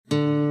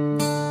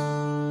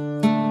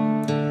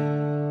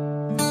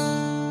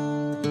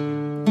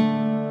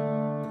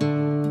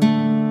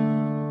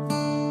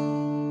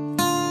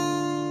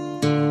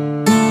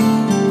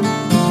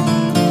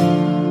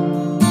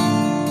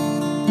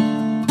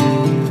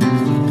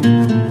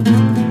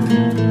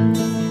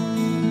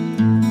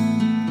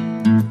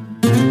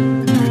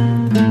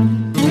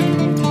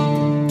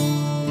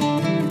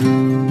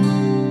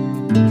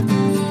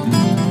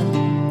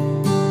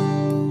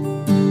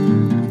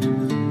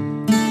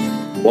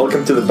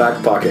Welcome to the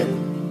Back Pocket,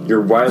 your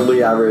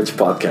wildly average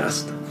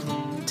podcast.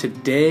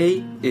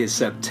 Today is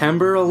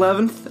September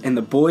 11th, and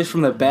the boys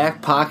from the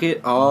Back Pocket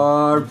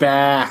are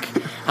back.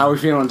 How are we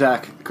feeling,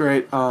 Dak?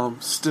 Great.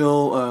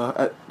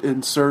 Still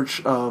in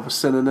search of a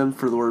synonym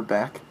for the word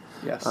back.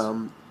 Yes.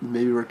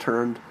 Maybe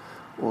returned,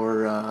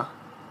 or I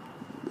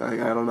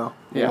don't know.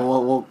 Yeah.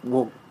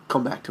 We'll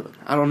come back to it.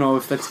 I don't know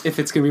if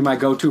it's gonna be my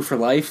go-to for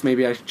life.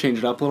 Maybe I should change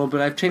it up a little bit.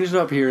 I've changed it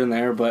up here and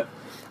there, but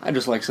I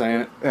just like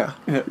saying it.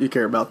 Yeah. You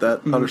care about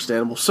that. Mm-hmm.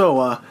 Understandable.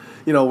 So,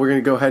 we're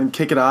gonna go ahead and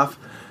kick it off.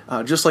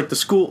 Just like the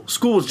school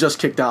was just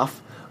kicked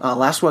off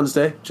last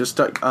Wednesday. Just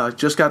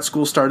got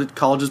school started.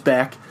 College is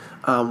back.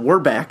 We're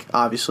back,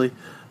 obviously,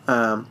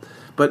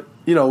 but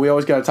we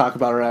always got to talk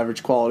about our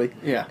average quality.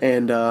 Yeah.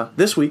 And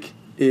this week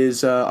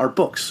is our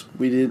books.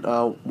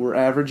 We're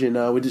average,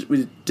 and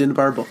we didn't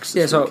buy our books.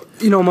 Yeah. Week.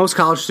 So most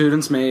college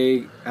students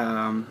may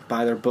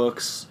buy their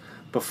books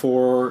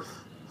before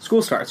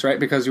school starts, right?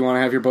 Because you want to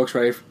have your books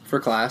ready for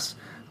class.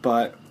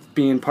 But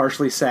being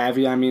partially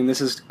savvy, I mean,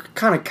 this is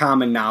kind of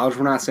common knowledge.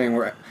 We're not saying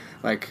we're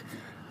like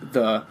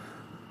the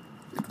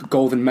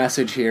golden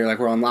message here, like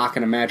we're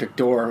unlocking a magic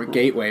door or a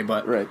gateway,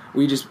 but right.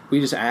 we just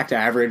act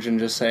average and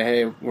just say,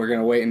 hey, we're going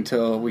to wait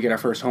until we get our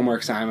first homework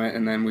assignment,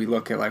 and then we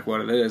look at like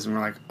what it is, and we're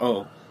like,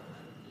 oh,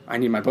 I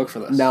need my book for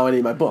this. Now I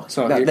need my book.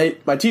 So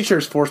my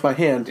teachers forced my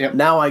hand. Yep.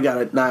 Now I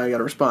got to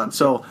respond.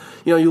 So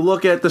you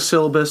look at the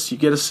syllabus. You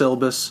get a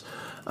syllabus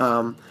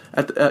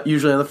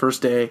usually on the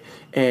first day,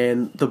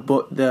 and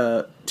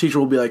the teacher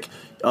will be like,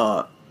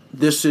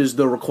 "This is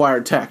the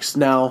required text."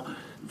 Now,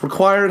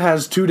 required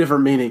has two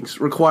different meanings.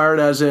 Required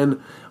as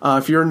in,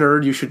 if you're a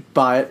nerd, you should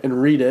buy it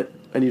and read it,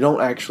 and you don't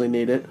actually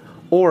need it,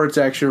 or it's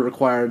actually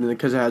required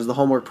because it has the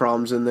homework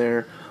problems in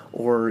there,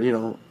 or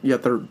you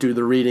have to do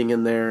the reading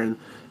in there, and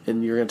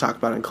you're going to talk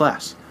about it in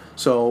class.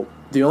 So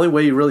the only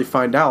way you really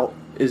find out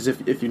is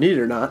if you need it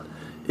or not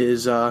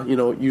is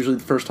usually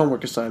the first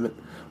homework assignment,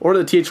 or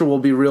the teacher will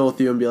be real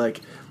with you and be like,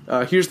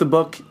 here's the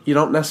book. You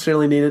don't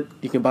necessarily need it.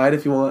 You can buy it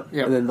if you want,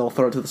 Yep. and then they'll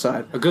throw it to the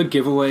side. A good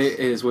giveaway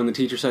is when the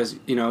teacher says,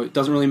 it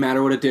doesn't really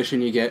matter what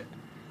edition you get.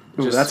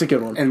 Ooh, that's a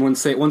good one. And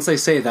once they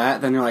say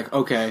that, then you're like,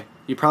 okay,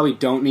 you probably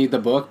don't need the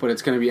book, but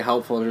it's going to be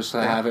helpful just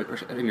to have it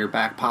in your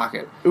back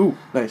pocket. Ooh,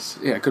 nice.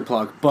 Yeah, good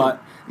plug.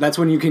 But that's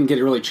when you can get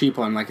a really cheap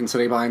one. Like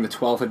instead of buying the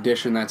 12th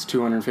edition, that's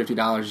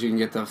 $250. You can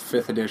get the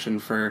 5th edition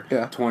for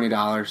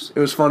 $20. It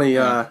was funny.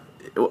 Yeah.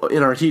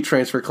 In our heat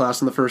transfer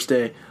class on the first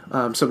day,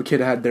 some kid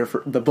had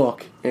the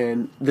book,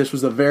 and this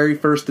was the very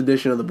first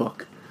edition of the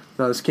book.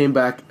 Now this came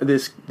back.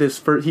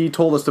 He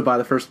told us to buy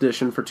the first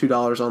edition for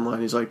 $2 online.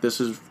 He's like, "This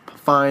is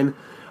fine.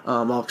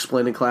 I'll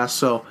explain in class."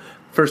 So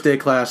first day of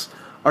class,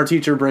 our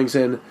teacher brings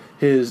in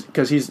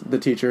because he's the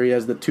teacher. He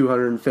has the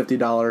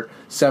 $250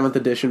 7th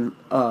edition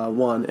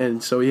one,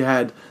 and so he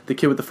had the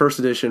kid with the first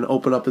edition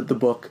open up the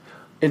book.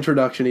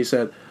 Introduction. He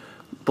said,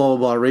 "Blah blah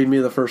blah. Read me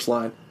the first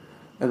line."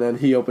 And then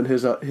he opened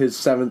his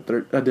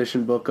 7th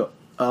edition book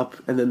up,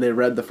 and then they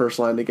read the first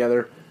line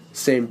together.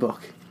 Same book.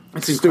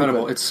 It's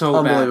incredible. It's so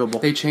unbelievable.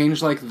 Bad. They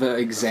changed like the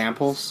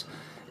examples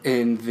at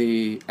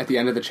the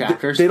end of the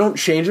chapters. They don't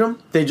change them.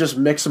 They just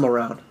mix them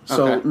around.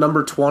 So Okay.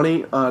 number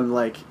 20 on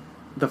like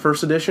the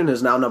first edition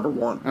is now number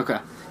 1. Okay.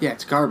 Yeah,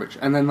 it's garbage.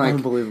 And then like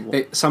unbelievable.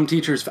 Some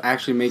teachers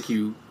actually make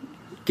you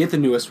get the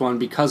newest one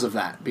because of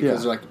that.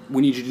 Because they're like,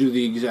 we need you to do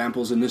the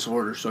examples in this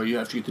order, so you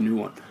have to get the new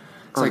one.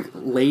 It's like,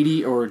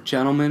 lady or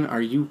gentleman,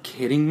 are you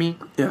kidding me?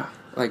 Yeah.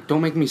 Like,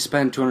 don't make me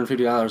spend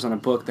 $250 on a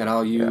book that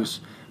I'll use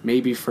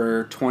maybe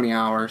for 20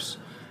 hours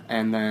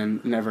and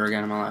then never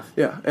again in my life.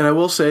 Yeah, and I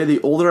will say, the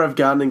older I've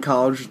gotten in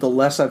college, the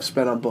less I've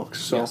spent on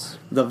books. So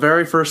the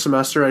very first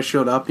semester I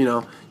showed up,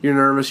 you're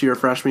nervous, you're a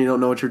freshman, you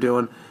don't know what you're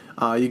doing.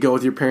 You go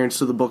with your parents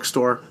to the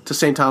bookstore, to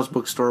St. Thomas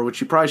bookstore,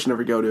 which you probably should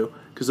never go to,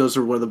 because those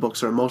are where the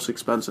books are most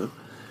expensive.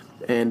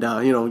 And,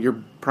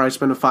 you're probably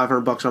spending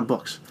 $500 on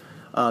books.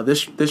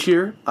 This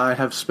year, I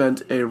have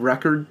spent a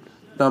record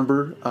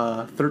number,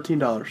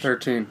 $13.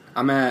 13.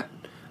 I'm at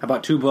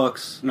about 3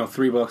 books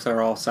that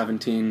are all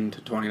 $17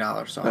 to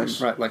 $20. So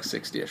nice. I'm right like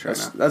 60-ish right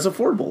now. That's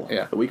affordable.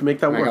 Yeah, we can make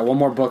that work. I got one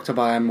more book to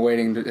buy. I'm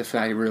waiting if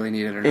I really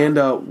need it or not.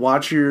 And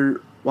watch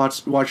your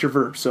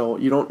verb. So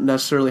you don't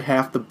necessarily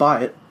have to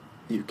buy it.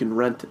 You can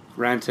rent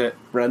it.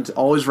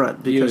 Always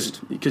rent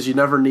because you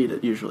never need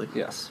it usually.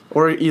 Yes.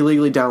 Or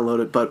illegally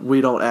download it, but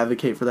we don't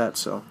advocate for that.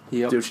 So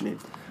do what you need.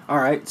 All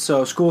right,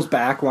 so school's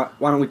back. Why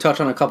don't we touch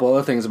on a couple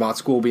other things about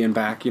school being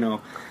back?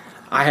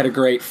 I had a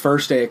great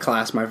first day of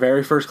class, my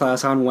very first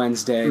class on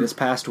Wednesday this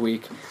past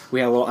week.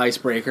 We had a little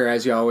icebreaker,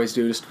 as you always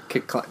do, just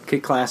kick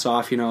class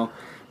off,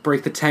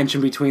 break the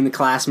tension between the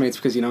classmates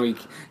because,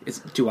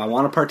 do I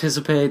want to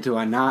participate? Do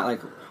I not?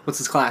 Like, what's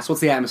this class?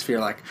 What's the atmosphere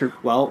like? Sure.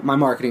 Well, my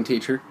marketing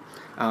teacher.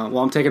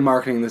 I'm taking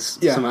marketing this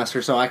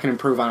semester, so I can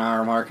improve on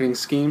our marketing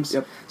schemes.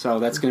 Yep. So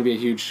that's going to be a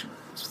huge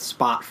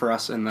spot for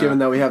us. Given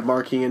that we have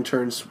marketing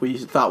interns, we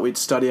thought we'd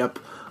study up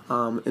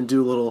and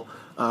do a little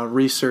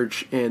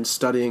research and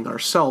studying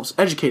ourselves,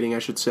 educating, I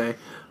should say,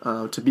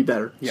 to be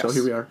better. Yes. So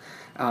here we are.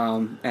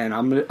 And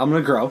I'm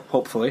gonna grow,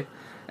 hopefully.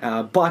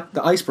 But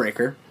the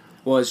icebreaker,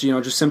 was,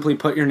 just simply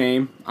put your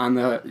name on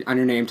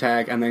your name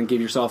tag and then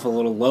give yourself a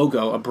little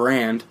logo, a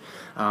brand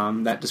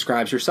that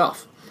describes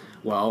yourself.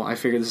 Well, I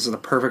figured this is the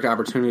perfect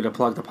opportunity to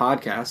plug the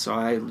podcast, so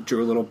I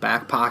drew a little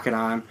back pocket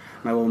on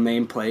my little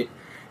nameplate,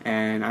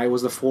 and I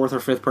was the 4th or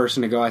 5th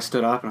person to go. I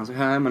stood up, and I was like,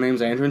 hi, my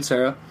name's Andrew and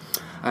Sarah,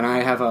 and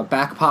I have a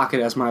back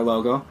pocket as my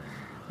logo.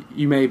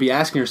 You may be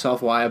asking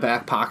yourself, why a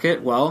back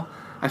pocket? Well,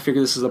 I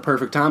figured this is the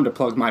perfect time to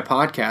plug my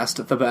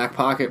podcast, The Back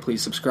Pocket.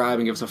 Please subscribe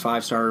and give us a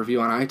 5-star review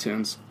on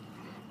iTunes.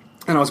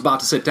 And I was about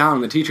to sit down,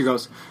 and the teacher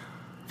goes,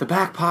 The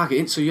Back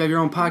Pocket? So you have your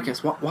own podcast.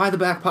 Why The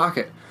Back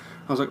Pocket?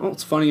 I was like,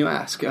 it's funny you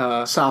ask.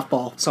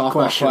 Softball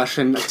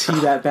question. Tee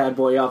that bad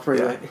boy up for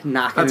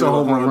knock it into a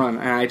home run.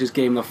 And I just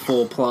gave him the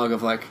full plug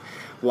of,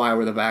 why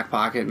we're The Back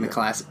Pocket, and the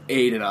class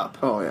ate it up.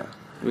 Oh, yeah.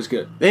 It was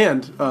good.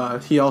 And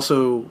he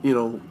also,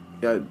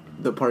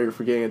 the part you're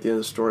forgetting at the end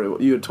of the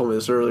story, you had told me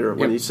this earlier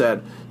when he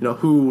said,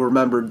 who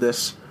remembered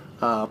this,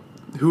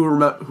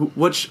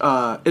 which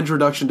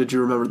introduction did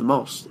you remember the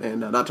most?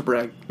 And not to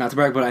brag. Not to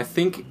brag, but I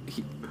think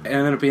he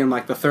ended up being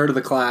the third of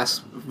the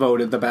class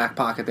voted The Back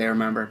Pocket they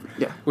remember.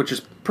 Yeah. Which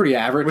is pretty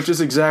average. Which is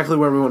exactly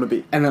where we want to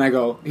be. And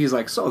then he's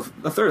like, so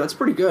the third, that's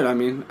pretty good. I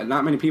mean,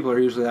 not many people are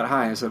usually that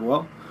high. I said,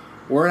 well,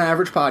 we're an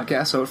average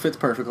podcast, so it fits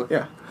perfectly.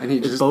 Yeah. And he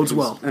just bodes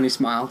well. And he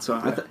smiled, so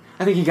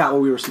I think he got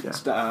what we were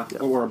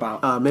what we're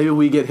about. Maybe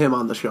we get him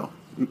on the show.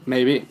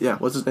 Maybe. Yeah,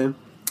 what's his name?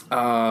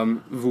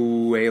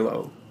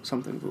 Vuelo.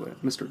 Something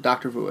Vuelo.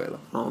 Dr. Vuelo.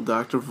 Oh,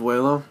 Dr.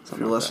 Vuelo, if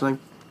you're listening,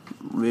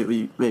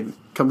 maybe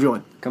come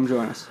join. Come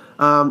join us.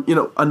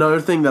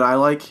 Another thing that I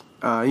like,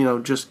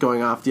 just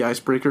going off the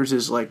icebreakers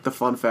is the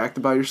fun fact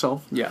about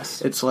yourself.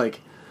 Yes. It's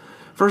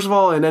first of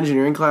all, in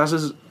engineering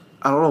classes,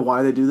 I don't know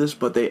why they do this,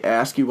 but they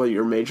ask you what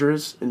your major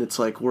is, and it's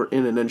we're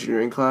in an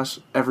engineering class.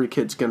 Every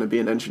kid's going to be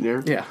an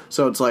engineer. Yeah.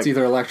 So it's it's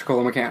either electrical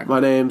or mechanical. My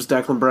name's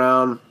Declan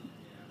Brown,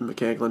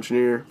 mechanical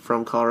engineer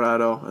from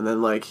Colorado, and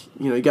then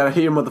you got to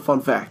hit him with a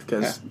fun fact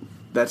because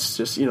that's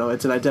just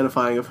it's an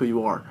identifying of who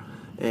you are,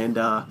 and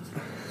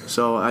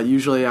so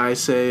I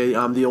say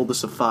I'm the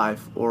oldest of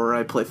 5, or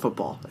I play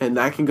football, and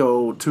that can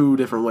go 2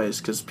 different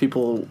ways because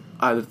people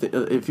either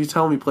if you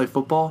tell them you play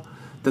football,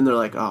 then they're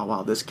like, oh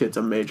wow, this kid's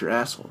a major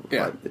asshole.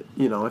 Yeah. But,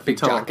 if big you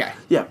tell jock them, guy.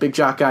 Yeah, big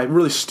jock guy,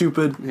 really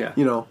stupid.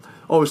 Yeah.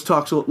 Always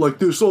talks like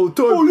this all the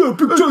time. Oh yeah,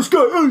 big jock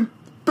guy.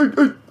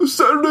 Hey,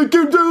 Saturday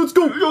game day, let's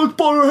go. Yeah, let's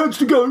ball our heads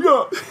together.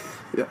 Yeah.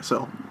 Yeah.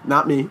 So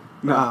not me.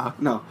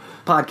 No.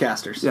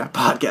 Podcasters. Yeah,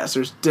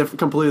 podcasters. Different,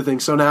 completely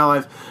thing. So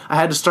now we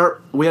had to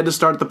start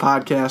the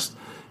podcast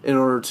in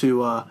order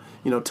to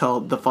tell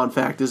the fun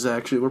fact is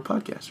actually we're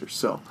podcasters.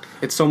 So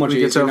it's so much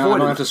easier now. I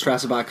don't have to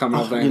stress about coming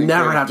up with anything. You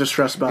never have to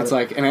stress about it.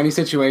 It's in any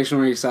situation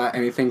where you saw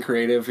anything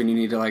creative and you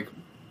need to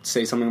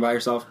say something about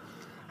yourself,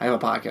 I have a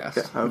podcast.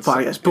 Yeah, I have a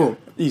podcast. Boom.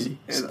 Easy.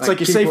 It's like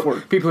your safe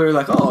word. People are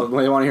like, oh,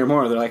 well, they want to hear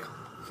more. They're like,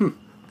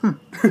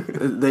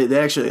 they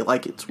actually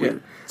like it. It's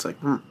weird. Yeah. It's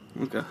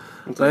Okay.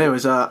 So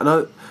anyways,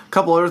 another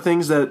couple other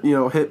things that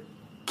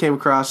came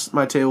across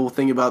my table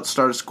thinking about the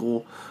start of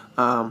school,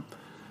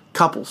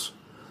 couples.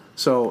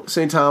 So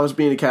St. Thomas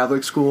being a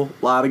Catholic school,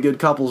 a lot of good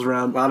couples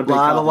around, a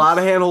lot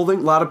of hand holding,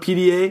 a lot of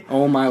PDA.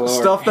 Oh my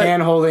lord,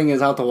 hand holding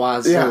is out the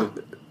wazoo.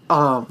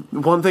 Yeah.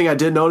 One thing I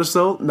did notice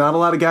though, not a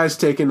lot of guys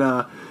taking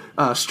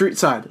street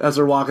side as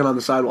they're walking on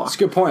the sidewalk. That's a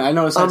good point. I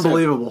noticed that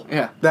Unbelievable. Too.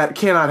 Yeah, that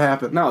cannot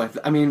happen. No,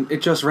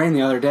 it just rained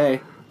the other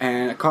day.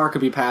 And a car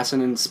could be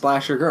passing and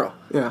splash your girl.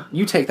 Yeah.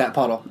 You take that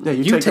puddle. Yeah,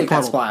 you take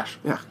that splash.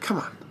 Yeah, come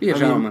on. Be a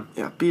gentleman.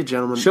 Be a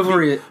gentleman.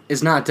 Chivalry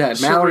is not dead.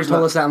 Mallory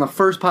told us that on the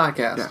first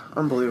podcast. Yeah,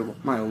 unbelievable.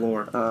 My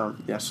lord.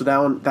 So that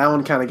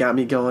one kind of got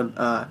me going.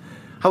 How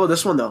about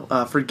this one, though?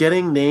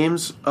 Forgetting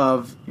names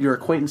of your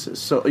acquaintances.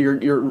 So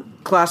your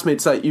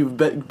classmates that you've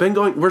been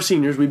going... We're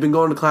seniors. We've been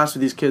going to class with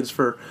these kids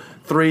for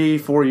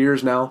 3-4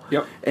 years now.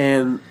 Yep.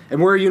 And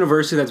we're a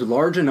university that's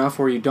large enough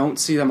where you don't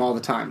see them all the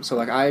time. So,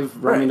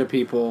 I've run into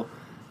people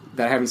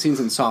that I haven't seen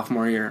since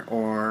sophomore year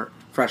or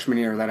freshman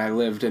year that I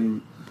lived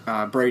in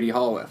Brady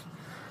Hall with.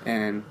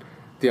 And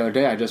the other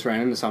day I just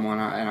ran into someone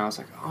and I was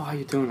like, oh, how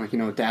you doing?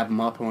 Dab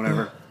him up or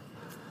whatever.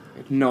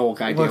 No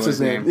idea what his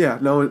name. Yeah,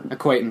 no.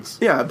 Acquaintance.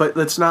 Yeah, but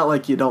it's not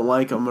like you don't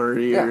like him or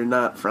you're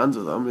not friends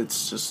with him.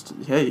 It's just,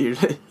 hey,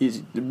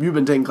 you've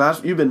been taking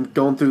class, you've been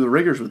going through the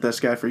rigors with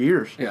this guy for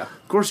years. Yeah.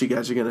 Of course you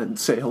guys are going to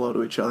say hello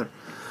to each other.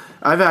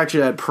 I've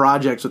actually had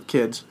projects with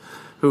kids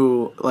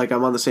who,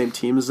 I'm on the same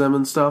team as them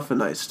and stuff,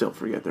 and I still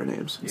forget their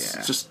names.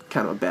 It's just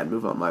kind of a bad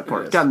move on my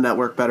part. Got to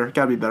network better.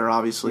 Got to be better,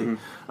 obviously.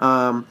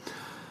 Mm-hmm.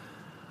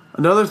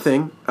 Another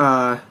thing,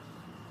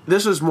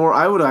 this is more,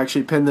 I would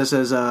actually pin this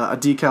as a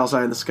decal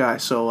sign in the sky.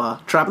 So,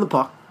 Trapping the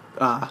Puck,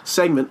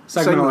 segment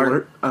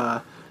alert.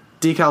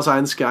 Decal sign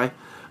in the sky.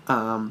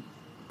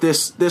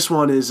 This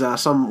one is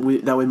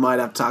something that we might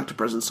have to talk to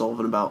President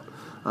Sullivan about.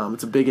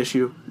 It's a big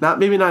issue.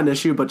 Maybe not an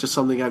issue, but just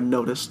something I've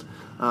noticed.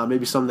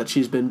 Maybe something that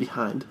she's been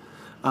behind.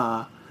 There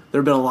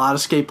have been a lot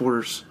of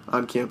skateboarders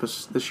on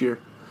campus this year.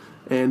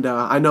 And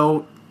I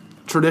know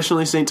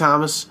traditionally St.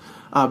 Thomas,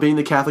 being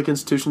the Catholic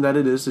institution that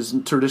it is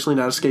traditionally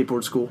not a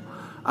skateboard school.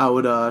 I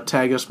would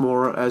tag us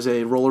more as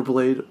a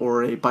rollerblade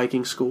or a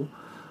biking school.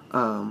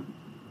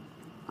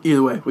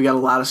 Either way, we got a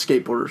lot of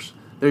skateboarders.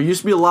 There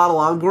used to be a lot of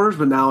longboarders,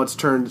 but now it's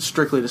turned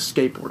strictly to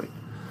skateboarding.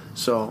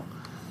 So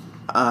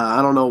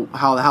I don't know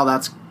how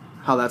that's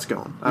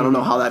going. I don't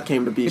know how that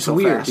came to be. It's so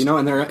weird, fast. you know.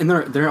 And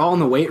they're all in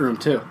the weight room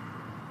too.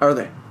 Are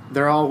they?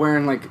 They're all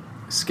wearing like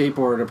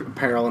skateboard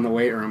apparel in the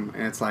weight room,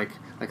 and it's like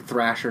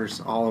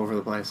thrashers all over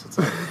the place. It's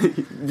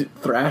like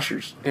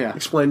Thrashers. Yeah.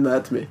 Explain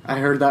that to me. I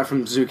heard that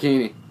from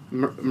Zucchini,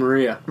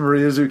 Maria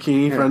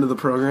Zucchini, Yeah. friend of the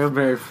program.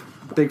 very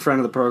big friend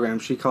of the program.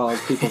 She calls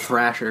people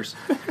thrashers,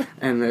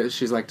 and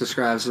she's like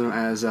describes them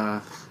as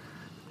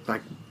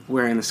like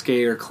wearing the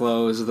skater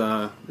clothes,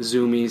 the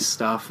zoomies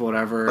stuff,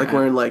 whatever. Like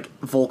wearing like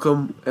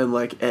Volcom and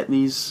like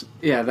Etnies.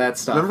 Yeah, that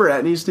stuff. Remember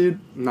Etnies, dude?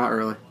 Not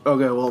really.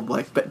 Okay, well,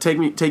 like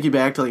take you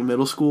back to like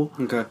middle school.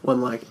 Okay.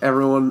 When like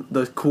everyone,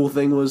 the cool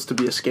thing was to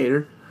be a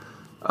skater.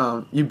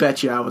 You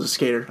bet you I was a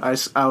skater. I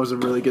was a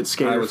really good I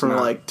skater was for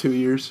not. like 2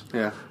 years.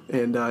 Yeah.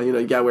 And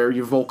you gotta wear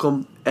your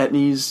Volcom,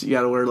 Etnies. You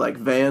gotta wear like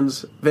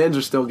Vans. Vans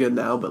are still good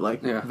now, but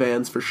like Yeah.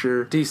 Vans for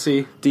sure.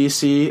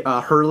 DC.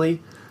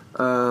 Hurley,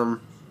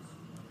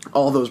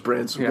 all those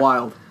brands. Yeah.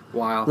 Wild.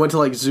 Wow. Went to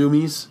like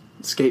Zoomies,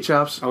 skate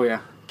shops. Oh yeah.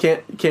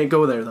 Can't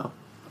go there though.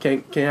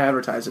 Can't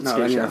advertise at No,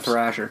 skate then you're a shops.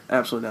 thrasher.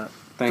 Absolutely not.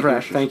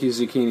 Thank you,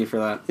 Zucchini, for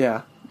that.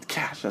 Yeah.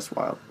 Gosh, that's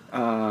wild.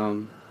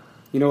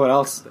 You know what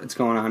else that's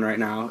going on right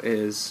now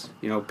is,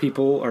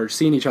 people are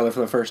seeing each other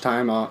for the first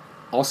time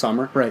all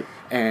summer. Right.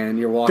 And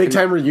you're walking... Big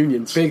time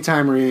reunions. Big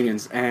time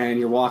reunions. And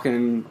you're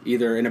walking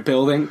either in a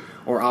building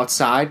or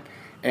outside,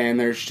 and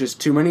there's just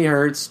too many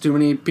herds, too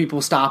many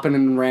people stopping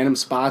in random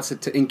spots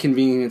to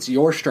inconvenience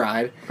your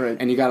stride. Right.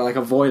 And you got to,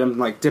 avoid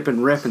them, dip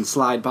and rip and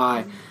slide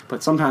by.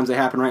 But sometimes they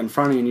happen right in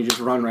front of you, and you just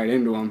run right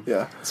into them.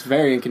 Yeah. It's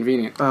very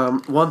inconvenient.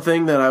 One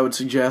thing that I would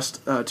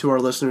suggest to our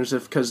listeners,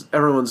 because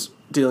everyone's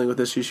dealing with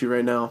this issue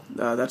right now,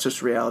 that's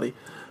just reality.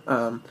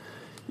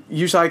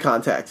 Use eye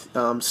contact.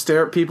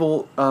 Stare at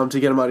people to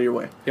get them out of your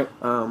way. Yep.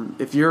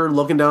 If you're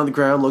looking down at the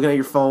ground, looking at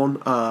your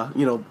phone,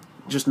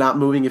 just not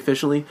moving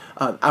efficiently,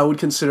 I would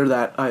consider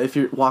that if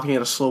you're walking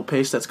at a slow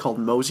pace, that's called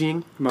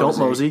moseying. Don't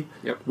mosey.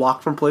 Yep.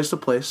 Walk from place to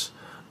place.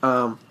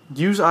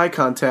 Use eye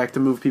contact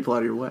to move people out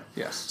of your way.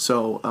 Yes.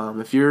 So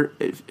if you're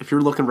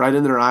looking right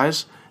in their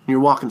eyes and you're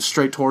walking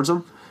straight towards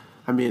them,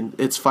 I mean,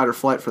 it's fight or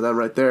flight for them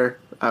right there.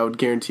 I would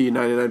guarantee you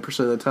 99%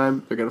 of the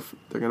time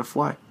they're gonna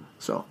fly.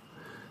 So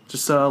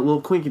just a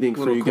little quinky dink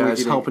for you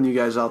guys, helping you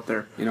guys out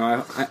there.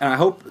 I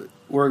hope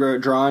we're going to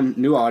draw in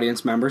new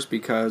audience members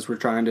because we're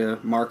trying to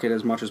market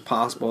as much as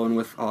possible, and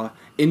with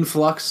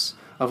influx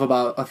of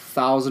about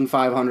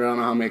 1,500, I don't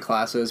know how many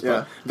classes,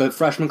 but the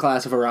freshman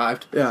class have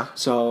arrived. Yeah.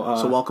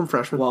 So welcome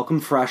freshmen.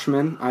 Welcome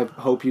freshmen. I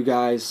hope you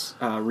guys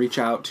reach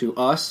out to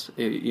us,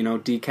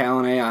 Decal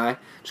and AI,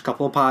 just a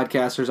couple of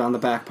podcasters on the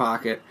back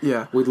pocket.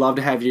 Yeah. We'd love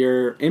to have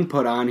your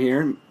input on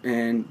here,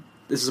 and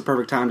this is a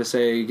perfect time to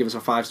say give us a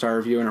 5-star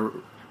review and a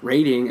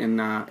rating,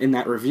 and in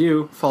that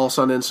review, follow us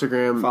on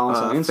Instagram,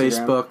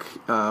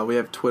 Facebook. We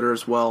have Twitter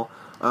as well.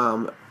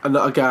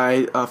 A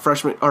guy, our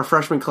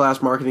freshman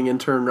class marketing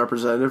intern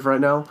representative right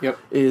now,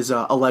 is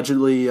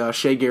allegedly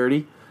Shea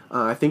Garrity.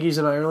 I think he's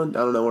in Ireland.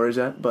 I don't know where he's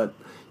at, but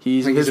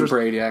he's in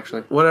Brady,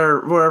 actually.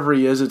 Wherever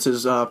he is, it's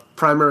his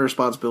primary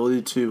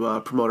responsibility to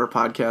promote our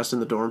podcast in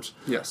the dorms.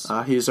 Yes.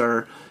 He's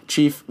our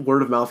chief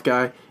word of mouth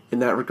guy in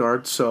that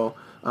regard. So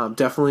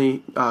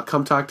definitely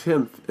come talk to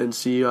him and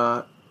see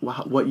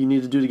what you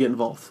need to do to get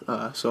involved.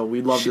 So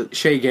we'd love to.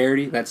 Shea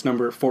Garrity, that's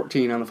number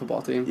 14 on the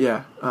football team.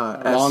 Yeah.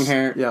 Long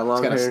hair. Yeah,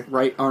 long hair. He's got a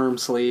right arm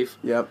sleeve.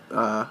 Yep.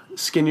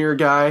 Skinnier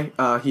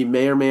guy. He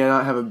may or may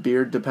not have a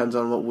beard. Depends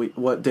on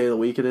what day of the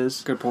week it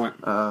is. Good point.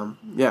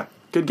 Yeah.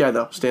 Good guy,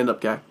 though. Stand-up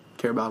guy.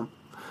 Care about him.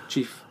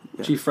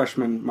 Chief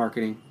freshman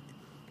marketing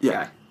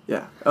guy.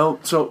 Yeah. Oh,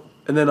 so,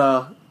 and then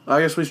I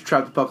guess we should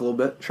trap the puck a little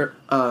bit. Sure.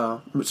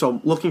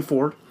 So, looking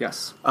forward.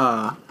 Yes.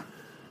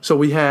 So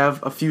we have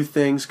a few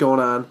things going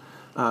on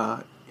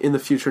in the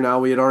future now.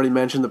 We had already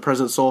mentioned the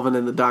President Sullivan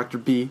and the Dr.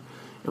 B,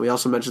 and we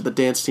also mentioned the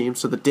dance team.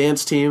 So the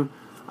dance team,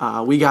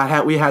 we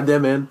had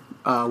them in.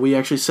 We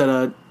actually set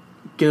a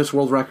Guinness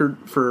World Record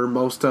for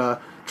most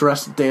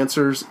dressed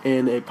dancers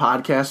in a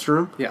podcast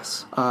room.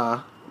 Yes.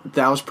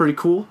 That was pretty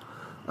cool.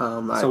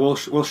 So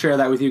we'll share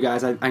that with you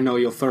guys. I know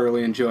you'll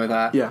thoroughly enjoy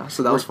that. Yeah,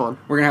 so that was fun.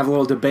 We're going to have a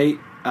little debate,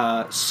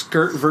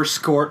 skirt versus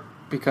skort,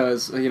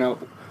 because,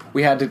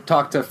 we had to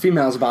talk to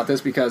females about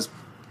this because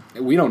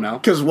we don't know.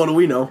 Because what do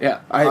we know? Yeah,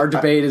 our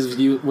debate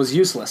was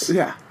useless.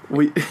 Yeah,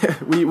 we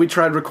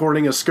tried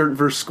recording a skirt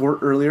versus skort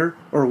earlier,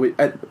 or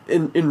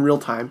in real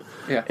time.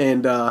 Yeah,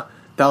 and that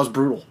was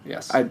brutal.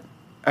 Yes,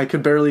 I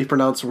could barely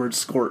pronounce the word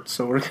skort,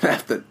 so we're gonna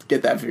have to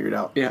get that figured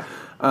out. Yeah.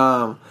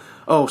 What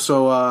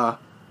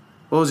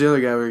was the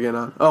other guy we were getting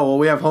on? Oh, well,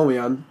 we have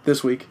Homie on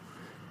this week.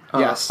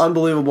 Yes,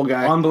 unbelievable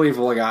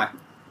guy.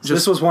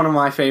 This was one of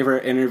my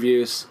favorite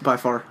interviews by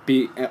far.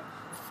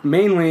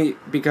 Mainly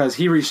because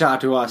he reached out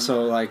to us,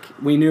 so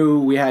we knew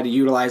we had to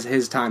utilize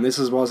his time. This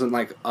wasn't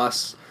like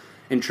us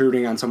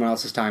intruding on someone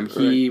else's time.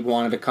 He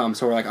wanted to come,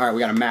 so we're like, all right, we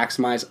got to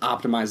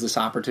optimize this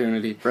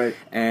opportunity. Right.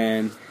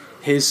 And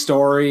his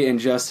story and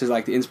just his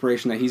the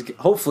inspiration that he's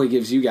hopefully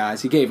gives you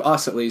guys. He gave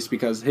us at least,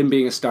 because him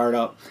being a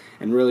startup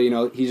and really,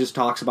 he just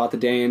talks about the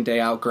day in, day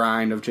out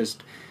grind of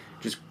just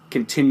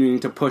continuing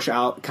to push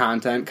out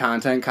content.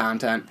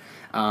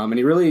 And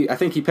he really, I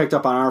think he picked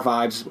up on our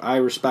vibes. I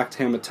respect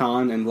him a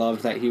ton and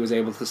loved that he was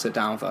able to sit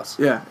down with us.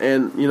 Yeah,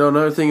 and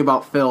another thing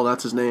about Phil,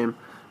 that's his name.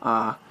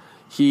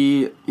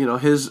 He,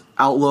 his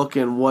outlook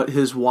and what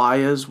his why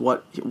is,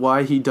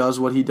 why he does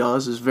what he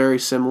does, is very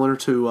similar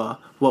to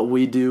what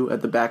we do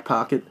at the Back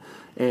Pocket.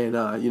 And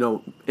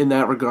in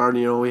that regard,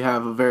 we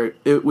have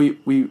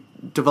we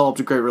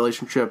developed a great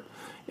relationship,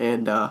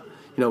 and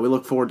we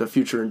look forward to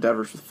future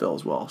endeavors with Phil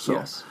as well. So,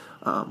 yes.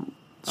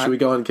 Should we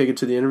go ahead and kick it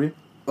to the interview?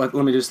 Let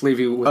me just leave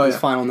you with this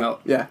final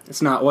note. Yeah.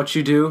 It's not what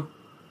you do,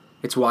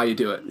 it's why you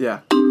do it. Yeah.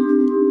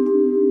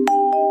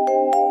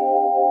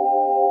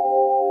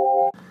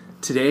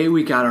 Today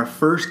we got our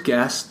first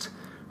guest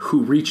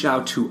who reached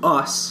out to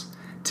us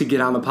to get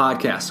on the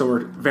podcast. So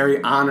we're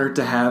very honored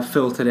to have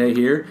Phil today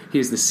here. He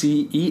is the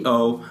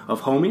CEO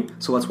of Homie.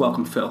 So let's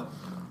welcome Phil.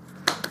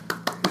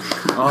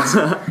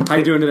 Awesome. How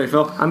you doing today,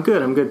 Phil? I'm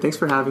good. Thanks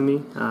for having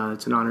me.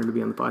 It's an honor to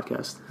be on the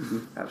podcast.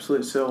 Mm-hmm.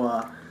 Absolutely.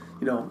 So,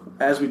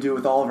 as we do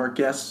with all of our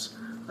guests,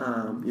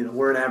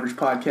 we're an average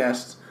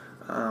podcast.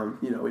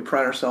 We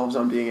pride ourselves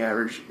on being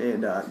average,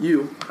 and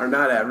you are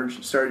not average.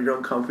 You started your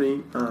own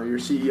company. You're a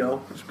CEO,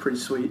 which is pretty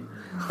sweet.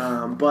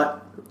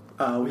 But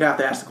we have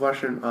to ask the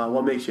question,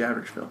 what makes you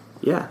average, Phil?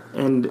 Yeah,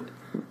 and,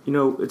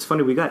 it's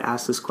funny, we got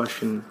asked this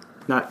question,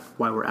 not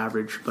why we're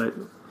average, but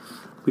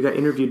we got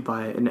interviewed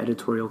by an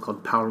editorial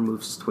called Power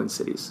Moves Twin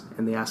Cities,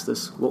 and they asked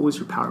us, what was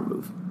your power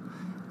move?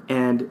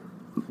 And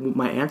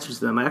my answer to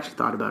them, I actually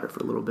thought about it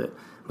for a little bit.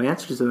 My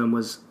answer to them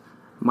was,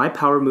 my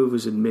power move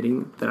was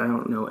admitting that I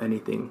don't know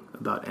anything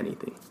about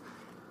anything.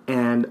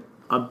 And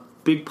a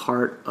big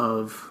part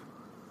of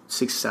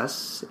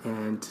success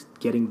and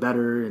getting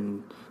better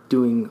and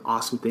doing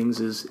awesome things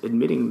is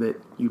admitting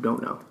that you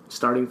don't know,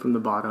 starting from the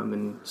bottom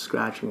and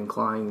scratching and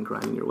clawing and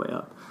grinding your way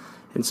up.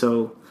 And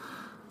so,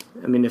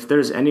 I don't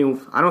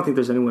think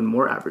there's anyone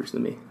more average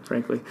than me,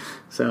 frankly.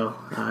 So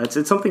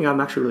it's something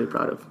I'm actually really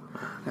proud of.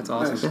 That's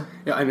awesome.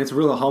 Yeah, and it's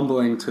really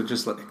humbling to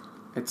just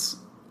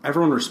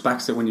everyone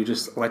respects it when you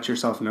just let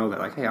yourself know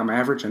that hey, I'm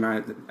average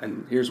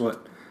and here's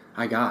what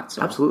I got.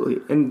 So. Absolutely.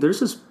 And there's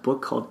this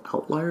book called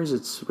Outliers.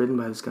 It's written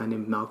by this guy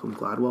named Malcolm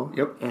Gladwell.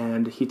 Yep.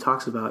 And he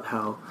talks about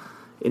how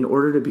in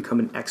order to become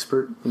an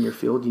expert in your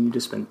field, you need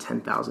to spend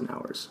 10,000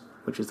 hours,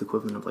 which is the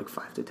equivalent of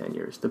 5 to 10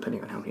 years,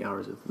 depending on how many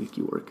hours a week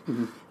you work.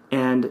 Mm-hmm.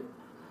 And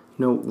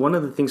one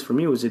of the things for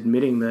me was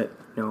admitting that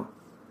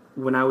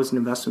when I was in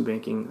investment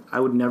banking, I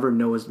would never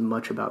know as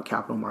much about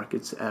capital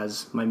markets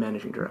as my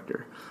managing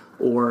director.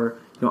 Or,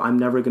 I'm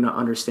never going to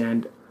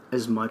understand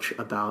as much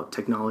about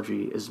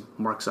technology as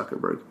Mark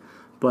Zuckerberg.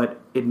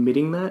 But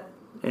admitting that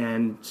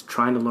and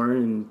trying to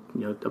learn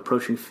and,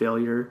 approaching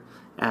failure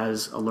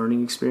as a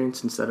learning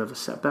experience instead of a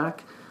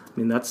setback,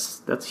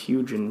 that's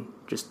huge in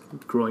just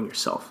growing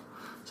yourself.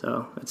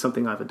 So it's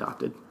something I've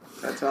adopted.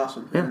 That's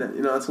awesome. Yeah.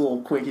 And, that's a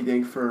little quinky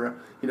dink for,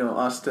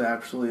 us to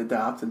actually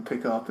adopt and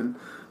pick up, and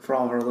for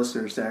all of our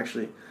listeners to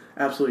actually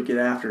absolutely get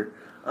after.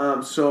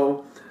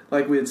 So,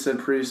 like we had said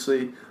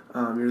previously,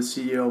 you're the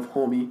CEO of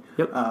Homie.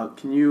 Yep.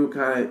 Can you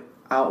kind of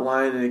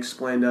outline and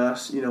explain to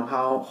us,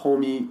 how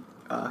Homie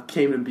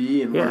came to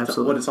be and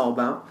what it's all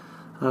about?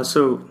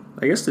 So,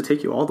 I guess to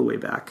take you all the way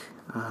back,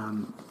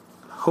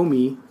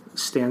 Homie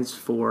stands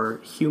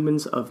for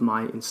Humans of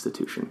My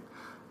Institution.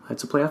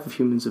 It's a play off of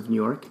Humans of New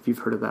York, if you've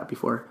heard of that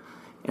before.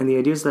 And the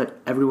idea is that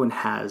everyone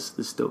has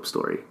this dope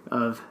story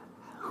of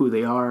who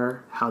they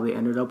are, how they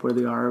ended up where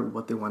they are,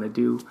 what they want to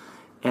do.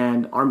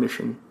 And our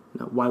mission,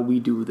 why we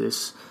do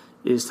this,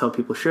 is to help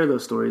people share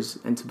those stories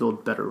and to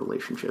build better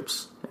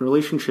relationships. And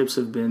relationships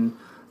have been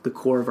the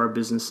core of our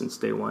business since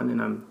day one,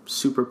 and I'm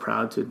super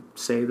proud to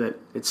say that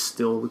it's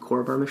still the core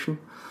of our mission.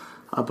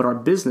 But our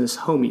business,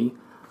 Homie,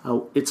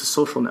 it's a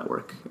social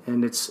network,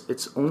 and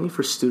it's only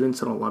for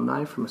students and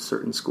alumni from a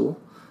certain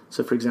school.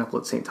 So, for example,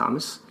 at St.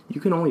 Thomas,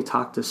 you can only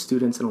talk to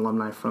students and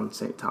alumni from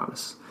St.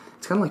 Thomas.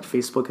 It's kind of like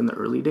Facebook in the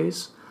early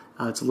days.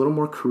 It's a little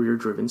more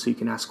career-driven, so you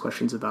can ask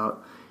questions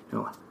about,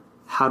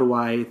 how do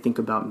I think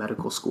about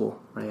medical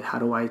school, right? How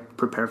do I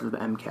prepare for the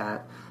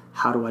MCAT?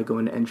 How do I go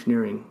into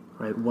engineering,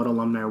 right? What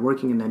alumni are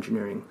working in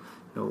engineering?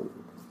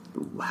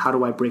 How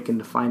do I break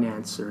into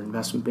finance or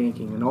investment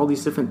banking? And all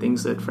these different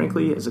things that,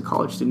 frankly, as a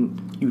college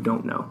student, you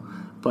don't know.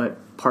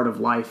 But part of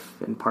life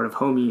and part of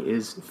Homie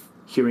is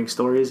hearing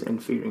stories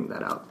and figuring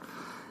that out.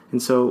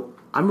 And so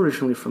I'm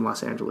originally from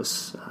Los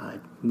Angeles. I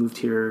moved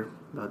here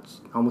about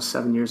almost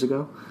 7 years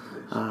ago.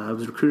 I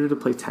was recruited to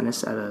play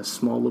tennis at a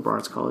small liberal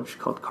arts college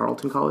called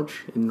Carleton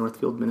College in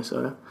Northfield,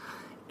 Minnesota.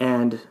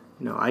 And,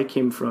 I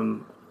came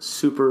from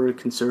super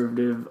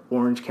conservative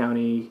Orange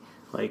County,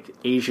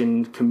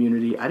 Asian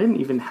community. I didn't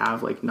even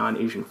have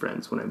non-Asian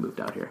friends when I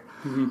moved out here.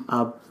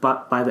 Mm-hmm.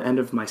 But by the end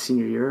of my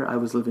senior year, I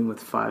was living with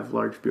 5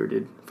 large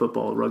bearded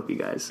football rugby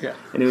guys. Yeah.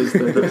 And it was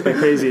the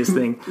craziest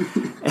thing.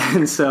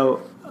 And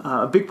so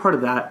a big part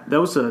of that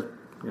was a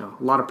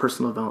a lot of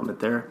personal development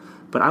there.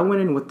 But I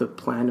went in with the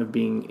plan of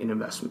being an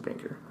investment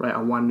banker, right?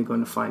 I wanted to go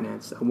into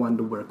finance. I wanted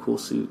to wear cool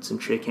suits and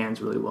shake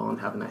hands really well and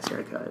have a nice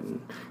haircut and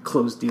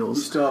close deals.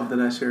 You still have the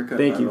nice haircut.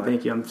 Thank you.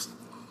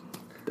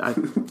 I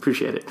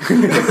appreciate it.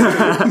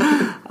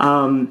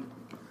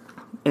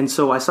 And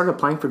so I started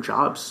applying for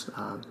jobs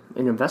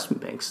in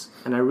investment banks.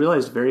 And I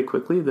realized very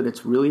quickly that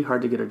it's really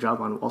hard to get a job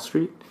on Wall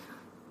Street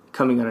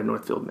coming out of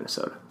Northfield,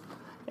 Minnesota.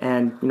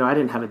 And, I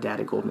didn't have a dad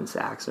at Goldman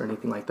Sachs or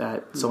anything like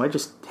that. So I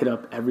just hit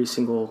up every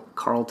single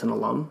Carleton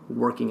alum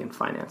working in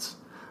finance.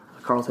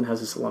 Carleton has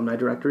this alumni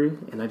directory,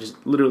 and I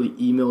just literally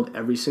emailed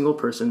every single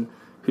person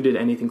who did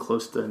anything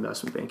close to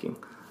investment banking.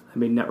 I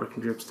made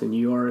networking trips to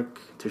New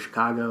York, to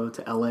Chicago,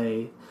 to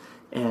LA.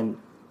 And,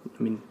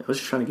 I was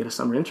just trying to get a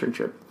summer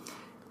internship.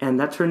 And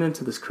that turned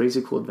into this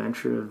crazy cool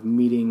adventure of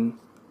meeting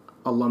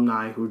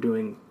alumni who were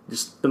doing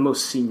just the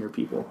most senior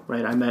people,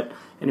 right? I met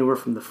anywhere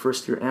from the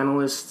first-year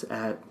analyst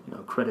at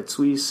Credit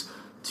Suisse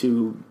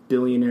to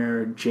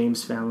billionaire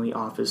James family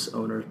office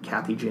owner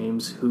Kathy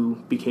James, who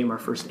became our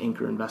first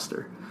anchor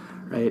investor,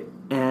 right?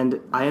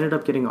 And I ended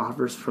up getting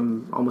offers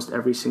from almost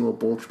every single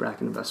bulge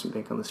bracket investment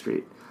bank on the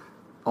street,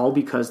 all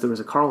because there was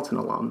a Carleton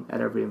alum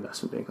at every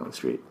investment bank on the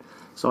street.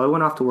 So I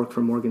went off to work for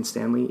Morgan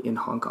Stanley in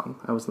Hong Kong.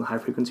 I was in the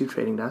high-frequency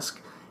trading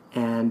desk,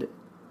 and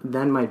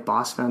then my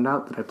boss found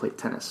out that I played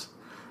tennis.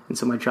 And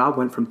so my job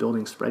went from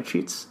building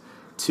spreadsheets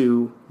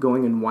to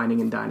going and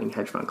whining and dining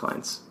hedge fund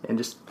clients and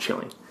just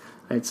chilling.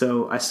 Right?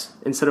 So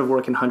instead of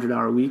working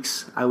 100-hour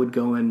weeks, I would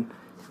go and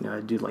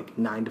I'd do like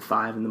 9 to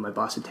 5, and then my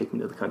boss would take me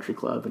to the country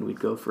club, and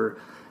we'd go for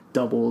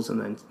doubles and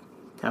then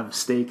have a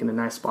steak and a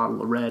nice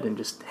bottle of red and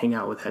just hang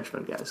out with hedge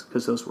fund guys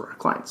because those were our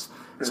clients.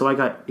 Right. So I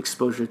got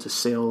exposure to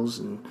sales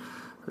and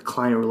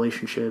client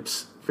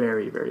relationships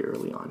very, very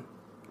early on.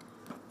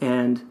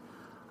 And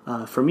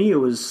for me, it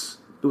was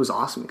an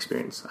awesome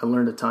experience. I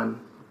learned a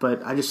ton,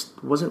 but I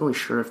just wasn't really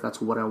sure if that's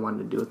what I wanted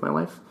to do with my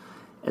life.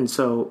 And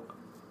so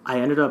I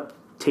ended up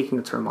taking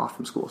a term off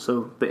from school.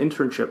 So the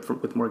internship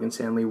with Morgan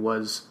Stanley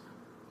was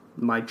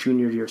my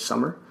junior year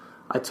summer.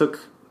 I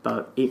took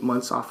about 8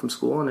 months off from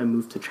school, and I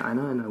moved to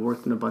China, and I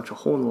worked in a bunch of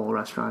hole-in-the-wall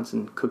restaurants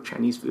and cooked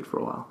Chinese food for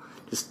a while,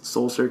 just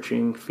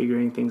soul-searching,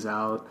 figuring things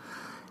out,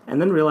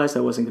 and then realized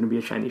I wasn't going to be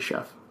a Chinese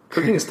chef.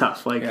 Cooking is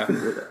tough.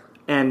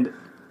 And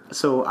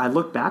so I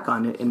look back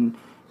on it, and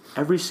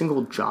every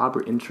single job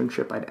or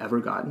internship I'd ever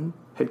gotten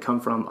had come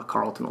from a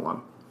Carleton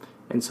alum.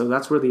 And so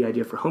that's where the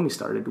idea for Homie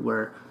started,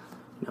 where,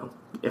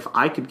 if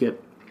I could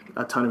get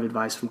a ton of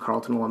advice from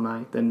Carleton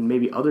alumni, then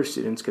maybe other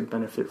students could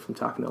benefit from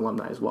talking to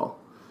alumni as well.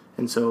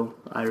 And so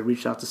I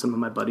reached out to some of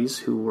my buddies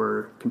who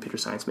were computer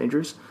science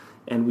majors,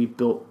 and we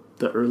built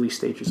the early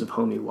stages of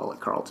Homie while at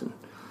Carleton.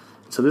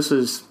 So this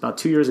was about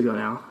 2 years ago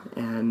now,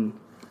 and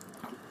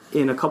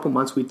in a couple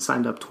months we'd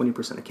signed up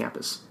 20% of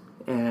campus.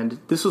 And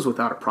this was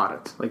without a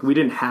product. Like, we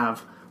didn't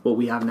have what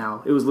we have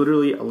now. It was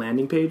literally a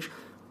landing page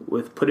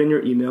with put in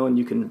your email and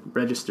you can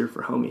register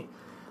for Homie.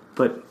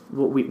 But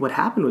what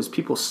happened was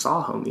people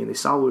saw Homie and they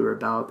saw what we were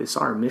about. They saw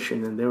our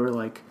mission, and they were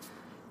like,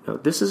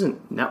 this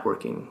isn't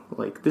networking.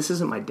 Like, this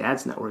isn't my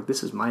dad's network.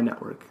 This is my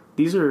network.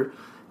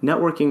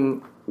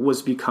 Networking,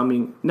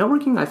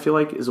 I feel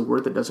like, is a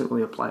word that doesn't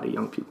really apply to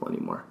young people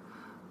anymore.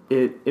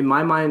 In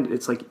my mind,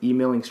 it's like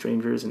emailing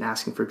strangers and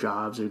asking for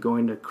jobs, or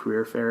going to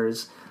career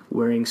fairs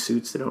wearing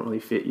suits that don't really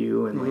fit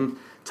you, and like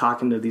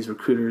talking to these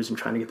recruiters and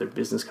trying to get their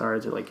business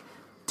cards, or like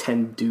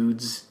 10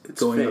 dudes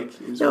going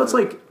fake. up. It's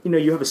like,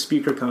 you have a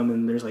speaker come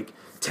and there's like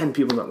 10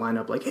 people that line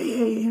up like,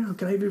 hey,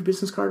 can I have your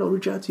business card? I'll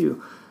reach out to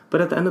you.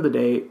 But at the end of the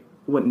day,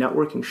 what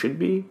networking should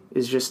be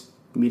is just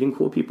meeting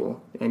cool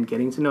people and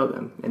getting to know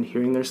them and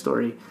hearing their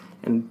story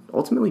and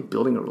ultimately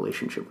building a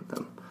relationship with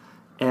them.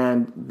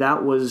 And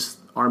that was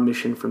our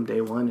mission from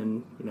day one,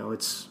 and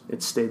it's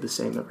stayed the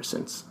same ever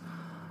since.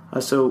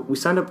 So we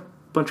signed up a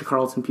bunch of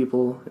Carleton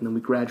people, and then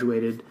we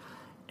graduated,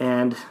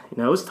 and it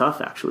was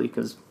tough actually,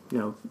 because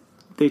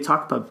they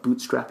talk about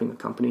bootstrapping a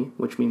company,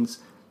 which means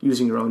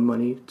using your own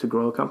money to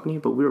grow a company,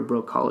 but we were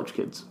broke college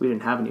kids. We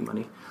didn't have any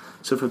money.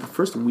 So for the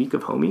first week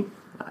of Homie,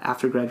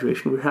 after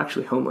graduation, we were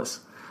actually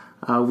homeless.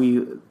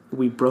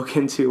 We broke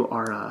into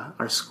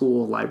our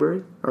school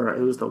library, or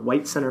it was the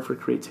White Center for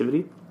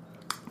Creativity,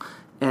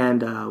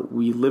 and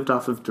we lived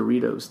off of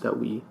Doritos that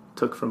we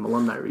took from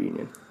alumni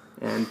reunion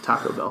and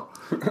Taco Bell.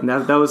 And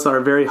that was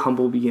our very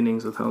humble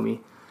beginnings with Homie.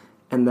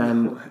 And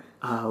then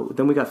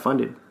we got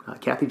funded.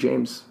 Kathy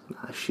James,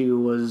 she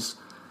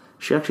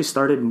actually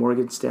started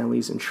Morgan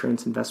Stanley's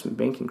insurance investment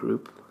banking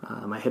group.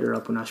 I hit her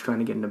up when I was trying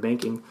to get into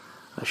banking.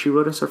 She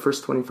wrote us our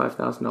first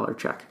 $25,000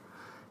 check.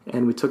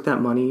 And we took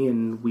that money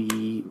and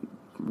we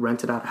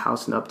rented out a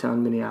house in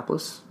uptown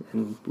Minneapolis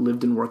and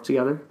lived and worked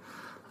together.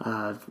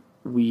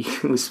 We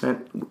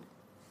spent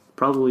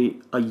probably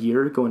a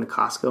year going to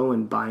Costco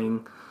and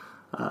buying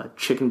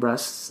chicken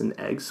breasts and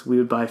eggs. We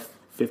would buy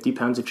 50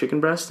 pounds of chicken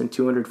breast and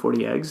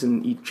 240 eggs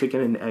and eat chicken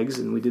and eggs,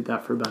 and we did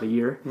that for about a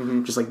year,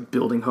 just like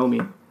building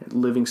Homie,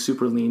 living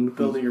super lean.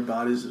 Building your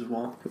bodies as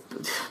well.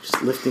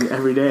 Just lifting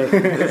every day.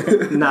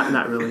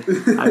 Not really.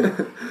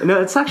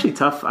 No, it's actually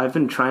tough. I've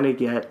been trying to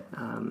get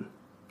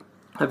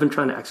I've been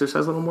trying to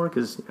exercise a little more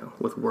because,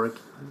 with work,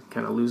 you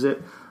kind of lose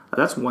it.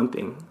 That's one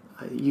thing.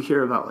 You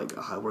hear about, like,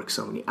 I work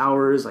so many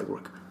hours, like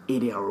work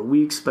 80-hour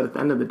weeks, but at the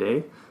end of the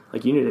day,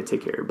 like, you need to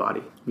take care of your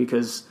body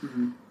because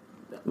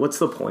what's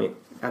the point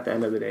at the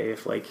end of the day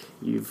if, like,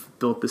 you've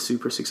built this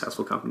super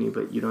successful company,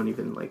 but you don't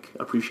even, like,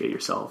 appreciate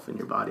yourself and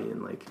your body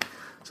and, like,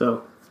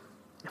 so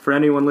for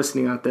anyone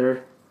listening out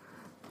there,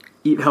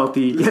 eat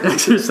healthy, get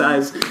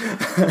exercise.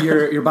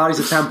 Your body's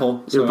a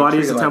temple. Your body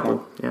is a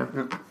temple. Yeah.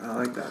 I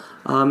like that.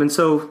 And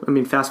so,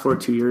 fast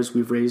forward 2 years,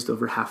 we've raised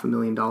over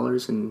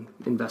 $500,000 in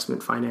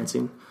investment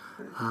financing.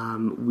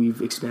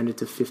 We've expanded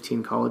to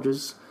 15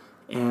 colleges,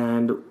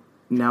 and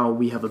now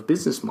we have a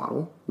business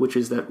model, which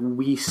is that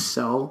we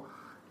sell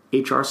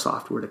HR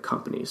software to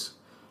companies.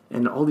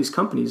 And all these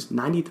companies,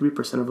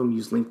 93% of them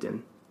use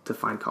LinkedIn to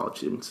find college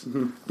students.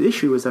 The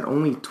issue is that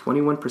only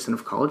 21%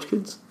 of college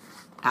kids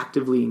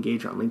actively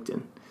engage on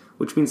LinkedIn,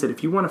 which means that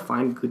if you want to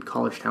find good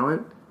college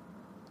talent,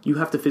 you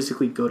have to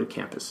physically go to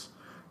campus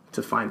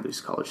to find these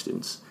college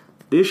students.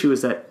 The issue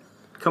is that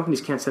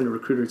companies can't send a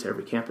recruiter to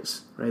every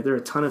campus, right? There are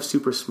a ton of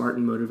super smart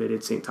and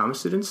motivated St. Thomas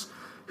students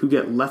who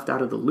get left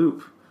out of the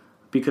loop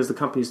because the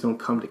companies don't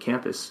come to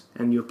campus.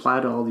 And you apply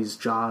to all these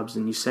jobs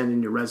and you send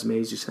in your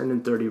resumes, you send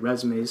in 30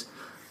 resumes,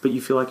 but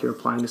you feel like you're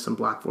applying to some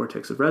black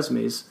vortex of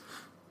resumes.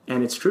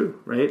 And it's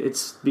true, right?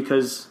 It's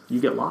because you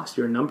get lost,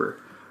 you're a number,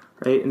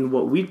 right? And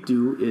what we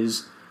do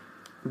is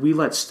we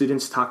let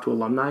students talk to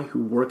alumni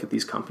who work at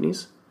these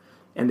companies,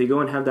 and they go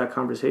and have that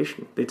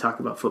conversation. They talk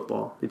about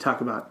football. They talk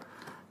about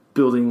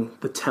building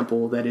the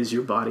temple that is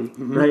your body,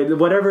 right?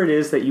 Whatever it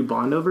is that you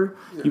bond over,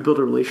 you build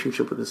a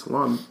relationship with this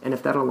alum. And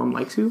if that alum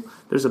likes you,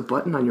 there's a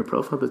button on your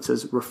profile that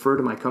says, refer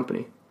to my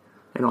company.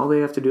 And all they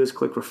have to do is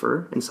click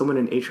refer, and someone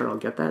in HR will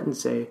get that and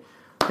say,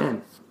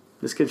 man,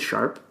 this kid's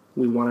sharp.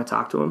 We want to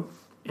talk to him,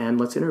 and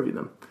let's interview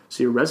them.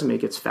 So your resume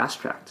gets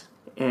fast-tracked,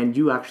 and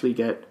you actually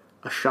get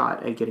a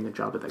shot at getting a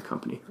job at that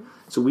company.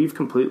 So we've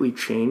completely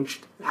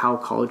changed how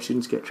college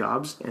students get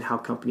jobs and how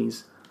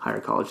companies hire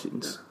college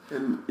students. Yeah.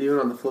 And even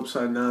on the flip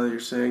side, now that you're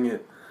saying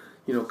it,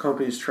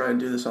 companies try and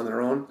do this on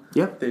their own.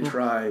 Yep. They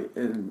try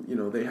and,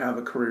 they have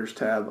a careers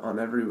tab on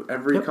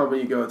every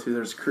company you go to.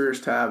 There's a careers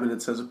tab and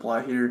it says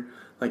apply here.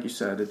 Like you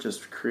said, it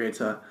just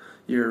creates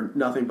you're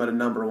nothing but a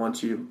number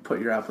once you put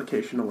your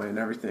application away and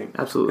everything.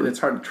 Absolutely. And it's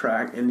hard to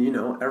track. And,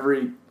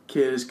 every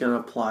kid is going to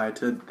apply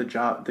to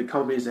the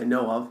companies they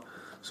know of.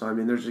 So,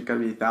 there's just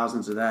going to be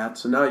thousands of that.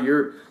 So now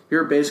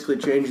you're basically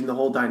changing the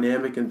whole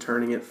dynamic and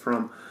turning it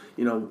from,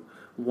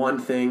 one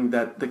thing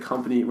that the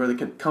company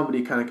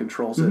kind of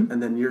controls it,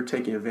 and then you're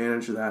taking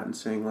advantage of that and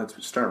saying,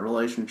 let's start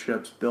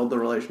relationships, build the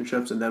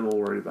relationships, and then we'll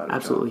worry about it.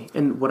 Absolutely.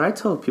 And what I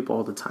tell people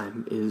all the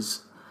time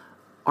is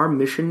our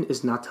mission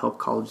is not to help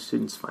college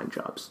students find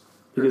jobs.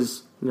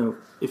 Because,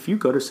 if you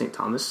go to St.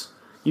 Thomas,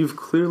 you've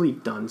clearly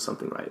done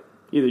something right.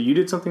 Either you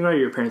did something right or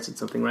your parents did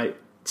something right.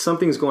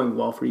 Something's going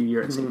well for you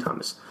here at St.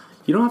 Thomas.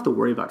 You don't have to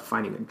worry about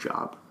finding a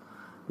job.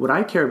 What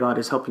I care about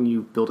is helping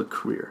you build a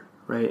career,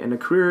 right? And a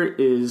career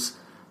is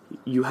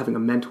you having a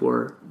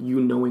mentor, you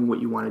knowing what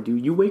you want to do,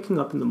 you waking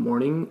up in the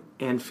morning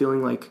and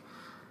feeling like,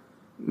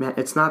 man,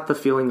 it's not the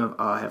feeling of,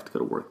 oh, I have to go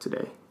to work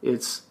today.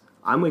 It's,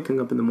 I'm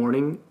waking up in the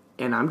morning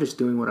and I'm just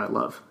doing what I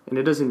love. And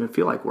it doesn't even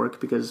feel like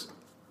work because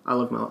I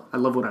love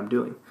what I'm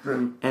doing.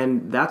 Right.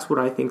 And that's what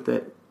I think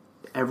that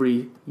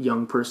every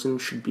young person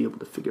should be able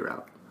to figure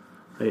out.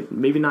 Right?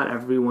 Maybe not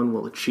everyone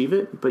will achieve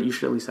it, but you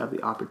should at least have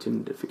the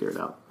opportunity to figure it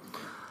out.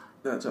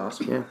 That's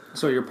awesome. Yeah.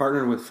 So you're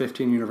partnering with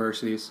 15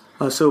 universities.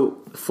 So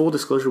full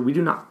disclosure, we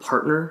do not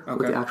partner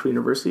with the actual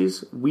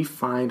universities. We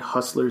find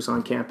hustlers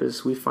on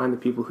campus. We find the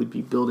people who'd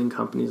be building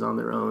companies on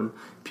their own,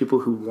 people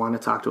who want to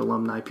talk to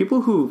alumni,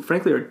 people who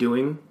frankly are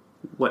doing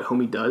what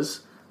Homie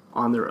does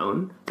on their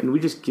own, and we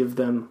just give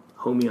them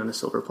Homie on a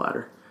silver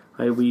platter.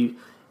 Right?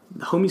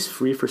 Homie's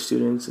free for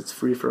students, it's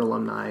free for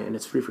alumni, and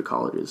it's free for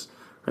colleges.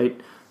 Right?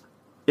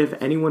 If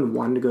anyone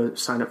wanted to go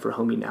sign up for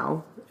Homie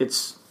now,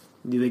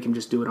 they can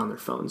just do it on their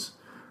phones.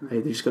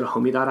 Right? They just go to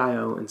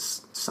homie.io and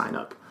sign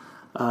up.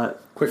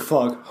 Quick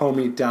plug,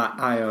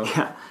 homie.io.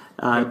 Yeah,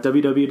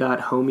 www.homie.io,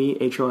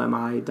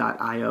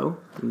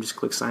 and just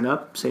click sign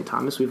up. St.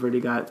 Thomas, we've already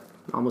got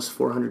almost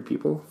 400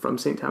 people from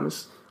St.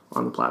 Thomas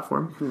on the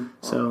platform.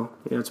 So,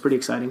 it's pretty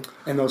exciting.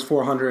 And those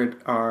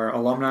 400 are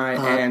alumni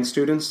and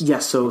students?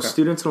 Yes, so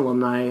students and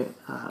alumni,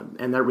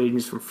 and that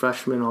ranges from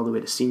freshmen all the way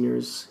to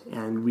seniors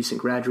and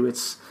recent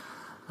graduates.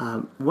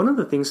 One of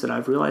the things that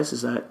I've realized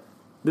is that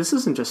this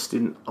isn't just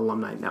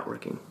student-alumni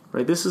networking,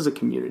 right? This is a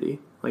community.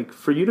 Like,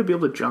 for you to be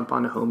able to jump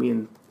onto Homie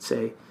and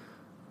say,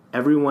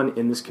 everyone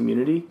in this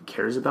community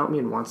cares about me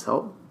and wants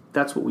help,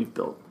 that's what we've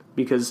built.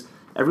 Because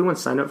everyone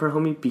signed up for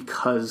Homie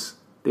because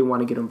they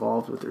want to get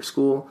involved with their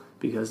school,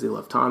 because they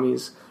love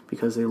Tommy's,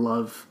 because they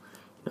love,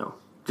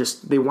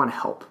 they want to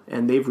help.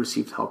 And they've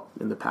received help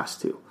in the past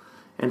too.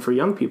 And for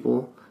young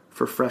people,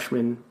 for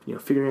freshmen,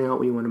 figuring out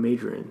what you want to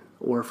major in.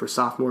 Or for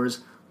sophomores,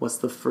 what's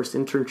the first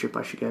internship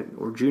I should get?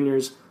 Or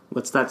juniors,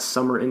 what's that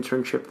summer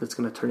internship that's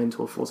going to turn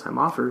into a full-time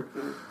offer?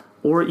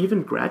 Or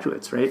even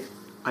graduates, right?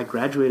 I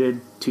graduated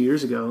 2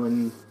 years ago,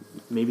 and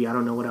maybe I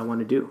don't know what I want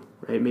to do,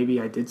 right? Maybe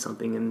I did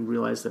something and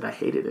realized that I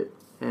hated it,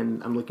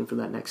 and I'm looking for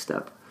that next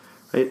step,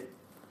 right?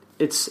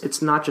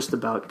 It's not just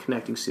about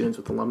connecting students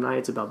with alumni,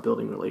 it's about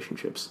building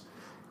relationships.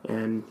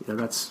 And,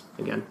 that's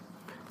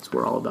what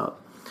we're all about.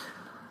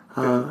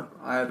 I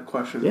had a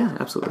question. Yeah,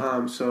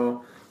 absolutely.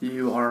 So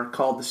you are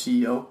called the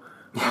CEO,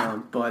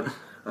 but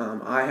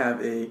I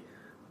have a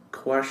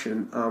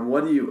question.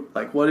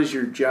 What is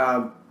your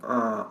job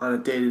on a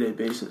day-to-day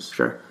basis?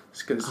 Sure.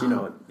 Because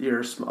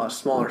you're a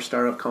smaller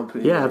startup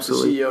company. Yeah,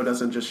 absolutely. The CEO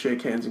doesn't just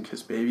shake hands and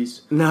kiss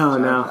babies. No.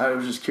 I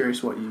was just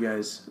curious what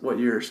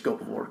your scope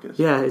of work is.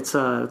 Yeah, it's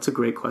a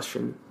great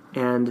question,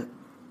 and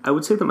I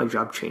would say that my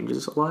job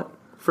changes a lot.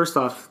 First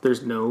off,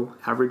 there's no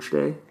average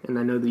day, and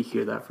I know that you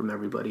hear that from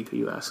everybody who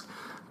you ask,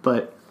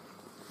 but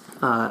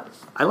I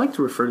like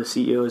to refer to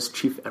CEO as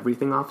Chief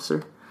Everything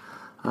Officer.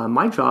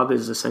 My job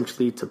is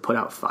essentially to put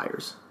out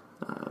fires.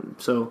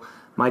 So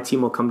my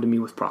team will come to me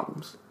with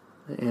problems.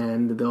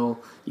 And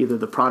either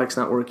the product's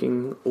not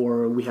working,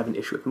 or we have an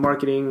issue with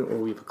marketing, or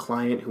we have a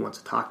client who wants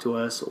to talk to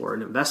us, or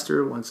an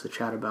investor wants to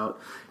chat about,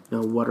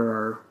 what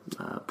are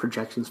our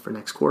projections for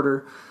next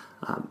quarter.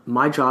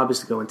 My job is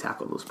to go and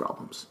tackle those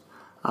problems.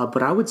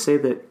 But I would say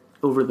that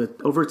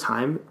over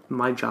time,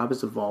 my job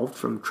has evolved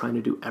from trying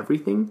to do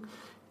everything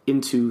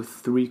into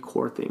three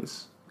core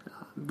things.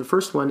 The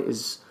first one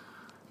is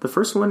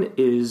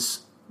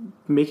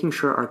making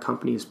sure our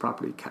company is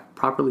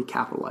properly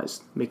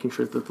capitalized, making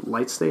sure that the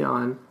lights stay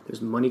on,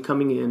 there's money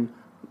coming in,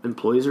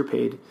 employees are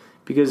paid.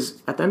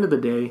 Because at the end of the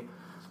day,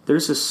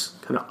 there's this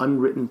kind of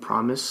unwritten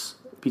promise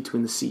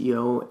between the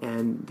CEO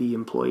and the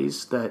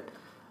employees that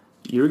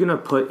you're going to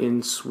put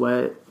in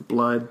sweat,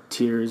 blood,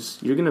 tears.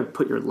 You're going to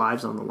put your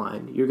lives on the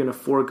line. You're going to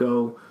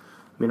forego.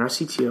 Our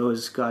CTO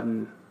has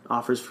gotten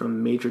offers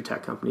from major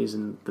tech companies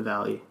in the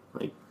Valley,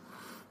 like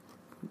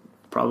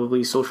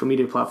probably social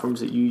media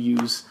platforms that you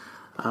use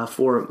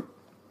for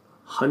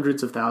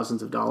hundreds of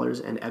thousands of dollars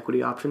and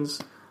equity options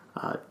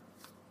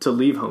to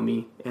leave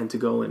Homey and to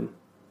go and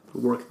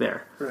work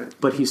there. Right.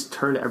 But he's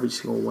turned every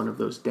single one of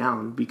those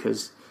down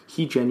because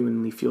he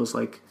genuinely feels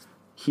like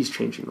he's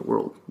changing the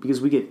world.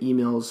 Because we get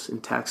emails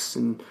and texts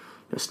and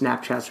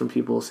Snapchats from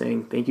people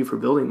saying, thank you for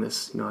building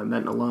this. I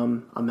met an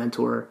alum, a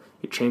mentor.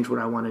 It changed what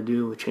I want to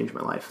do. It changed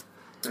my life.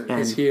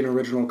 And is he an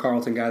original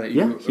Carleton guy that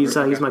you...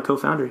 Yeah, he's my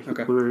co-founder.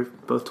 Okay. We were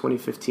both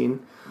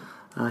 2015.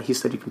 He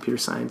studied computer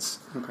science.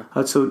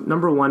 Okay. So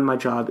number one, my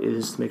job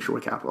is to make sure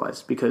we're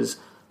capitalized. Because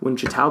when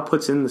Xiao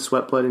puts in the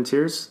sweat, blood, and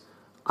tears,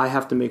 I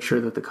have to make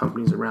sure that the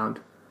company's around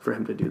for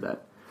him to do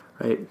that.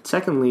 Right.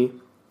 Secondly,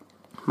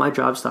 my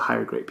job is to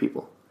hire great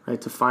people. Right.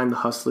 To find the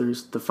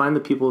hustlers, to find the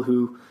people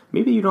who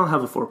maybe you don't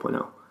have a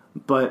 4.0,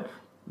 but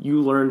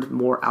you learned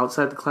more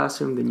outside the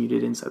classroom than you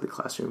did inside the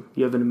classroom.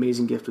 You have an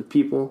amazing gift with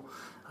people.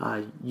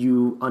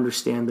 You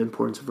understand the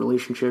importance of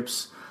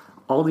relationships,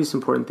 all these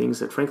important things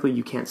that, frankly,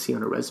 you can't see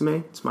on a resume.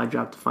 It's my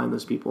job to find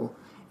those people.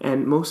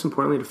 And most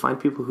importantly, to find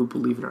people who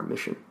believe in our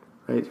mission,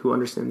 right? Who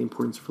understand the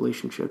importance of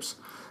relationships.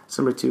 That's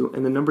number two.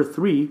 And then number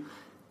three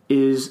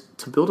is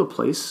to build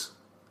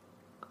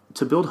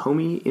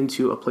Homey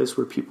into a place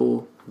where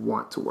people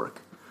want to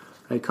work.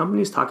 Right?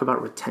 Companies talk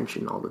about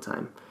retention all the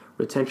time.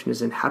 Retention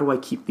is in how do I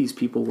keep these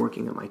people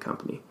working at my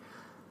company?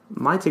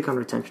 My take on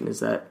retention is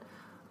that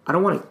I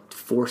don't want to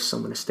force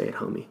someone to stay at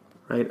Homey,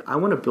 right? I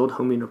want to build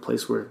Homey in a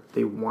place where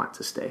they want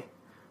to stay,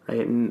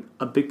 right? And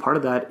a big part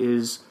of that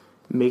is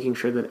making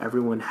sure that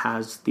everyone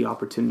has the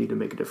opportunity to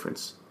make a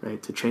difference,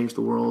 right? To change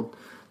the world,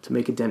 to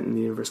make a dent in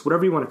the universe,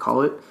 whatever you want to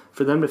call it,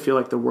 for them to feel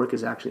like their work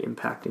is actually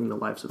impacting the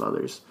lives of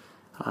others.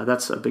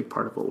 That's a big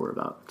part of what we're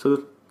about.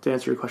 So to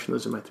answer your question,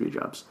 those are my three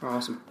jobs.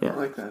 Awesome. Yeah. I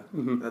like that.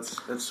 Mm-hmm.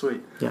 That's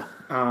sweet. Yeah.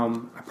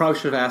 I probably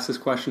should have asked this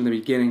question in the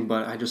beginning,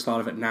 but I just thought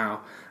of it now.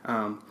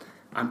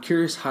 I'm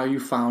curious how you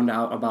found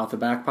out about the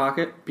back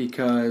pocket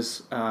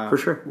because for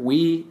sure.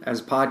 We,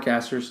 as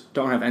podcasters,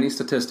 don't have any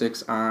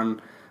statistics on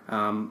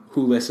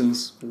who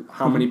listens,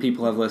 how many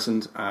people have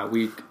listened.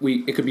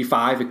 It could be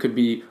 5, it could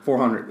be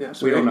 400. Yeah,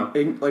 so we don't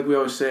know. Like we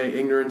always say,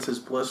 ignorance is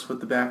bliss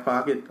with the back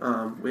pocket.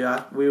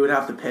 We would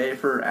have to pay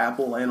for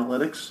Apple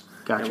Analytics.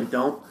 Gotcha. And we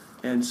don't.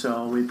 And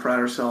so we pride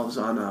ourselves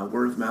on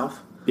word of mouth.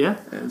 Yeah.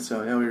 And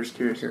so we were just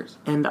curious.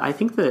 And I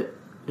think that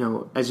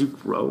as you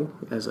grow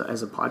as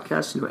a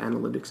podcast,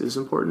 analytics is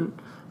important.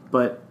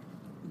 But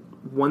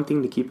one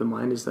thing to keep in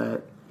mind is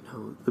that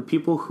the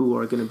people who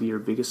are going to be your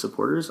biggest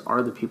supporters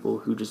are the people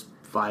who just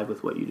vibe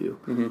with what you do.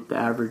 Mm-hmm. The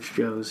average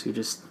Joes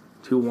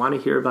who want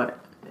to hear about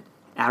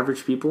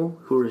average people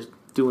who are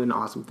doing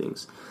awesome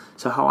things.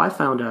 So how I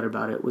found out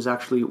about it was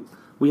actually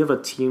we have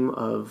a team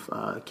of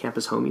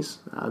campus homies.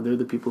 They're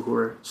the people who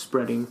are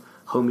spreading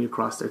Homey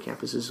across their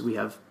campuses. We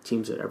have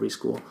teams at every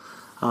school.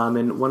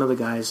 And one of the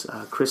guys,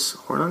 Chris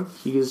Hornung,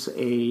 he is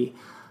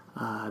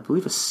I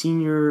believe a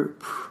senior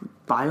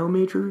bio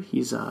major.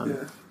 He's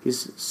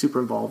super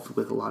involved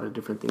with a lot of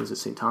different things at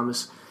St.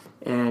 Thomas.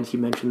 And he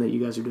mentioned that you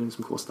guys are doing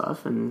some cool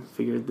stuff and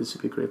figured this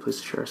would be a great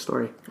place to share our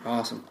story.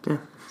 Awesome. Yeah.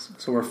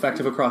 So we're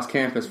effective across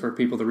campus for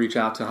people to reach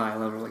out to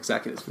high-level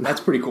executives. That's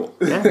pretty cool.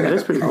 Yeah, that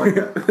is pretty cool.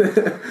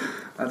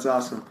 That's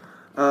awesome.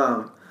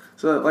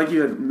 So, like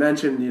you had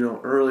mentioned,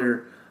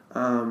 earlier,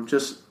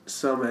 just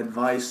some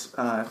advice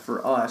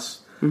for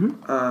us.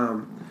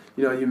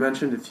 You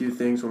mentioned a few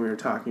things when we were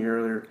talking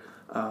earlier,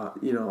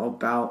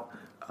 about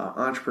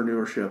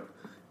entrepreneurship,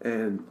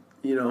 and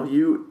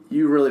you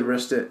really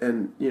risked it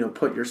and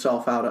put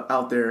yourself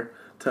out there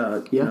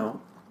to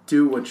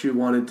do what you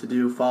wanted to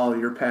do, follow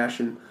your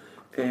passion,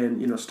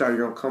 and start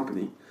your own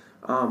company.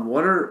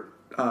 What are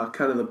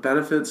kind of the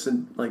benefits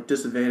and like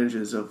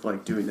disadvantages of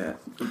like doing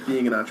that, of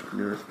being an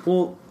entrepreneur?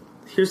 Well,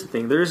 here's the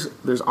thing: there's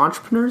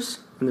entrepreneurs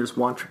and there's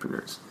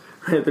wantrepreneurs,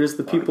 right? There's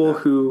the people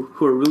who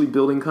are really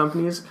building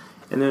companies,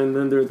 and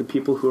then there are the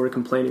people who are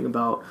complaining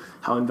about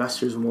how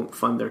investors won't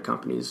fund their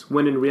companies.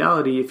 When in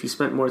reality, if you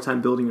spent more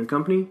time building your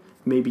company,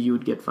 maybe you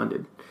would get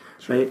funded,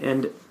 right?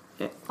 And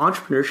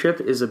entrepreneurship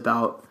is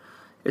about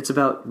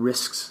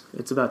risks.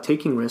 It's about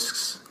taking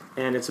risks,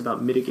 and it's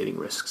about mitigating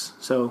risks.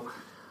 So,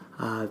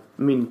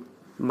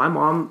 my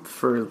mom,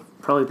 for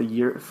probably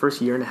the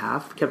first year and a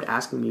half, kept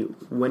asking me,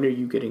 when are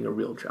you getting a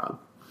real job,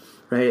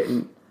 right?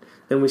 And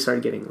then we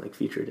started getting like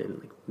featured in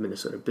like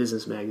Minnesota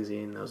Business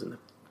Magazine. That was in the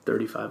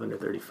 35 under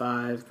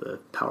 35, the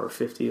Power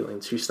 50.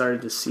 And she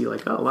started to see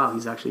like, oh wow,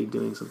 he's actually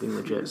doing something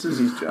legit. This is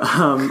his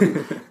job.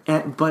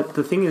 But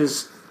the thing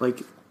is,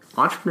 like,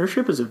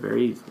 entrepreneurship is a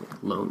very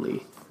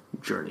lonely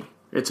journey.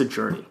 It's a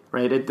journey,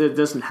 right? It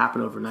doesn't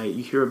happen overnight.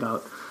 You hear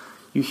about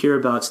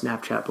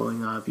Snapchat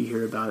blowing up. You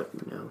hear about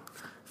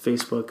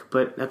Facebook,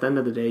 but at the end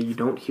of the day, you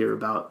don't hear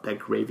about that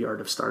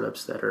graveyard of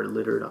startups that are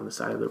littered on the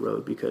side of the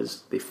road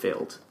because they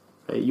failed.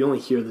 Right? You only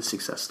hear the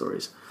success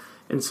stories.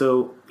 And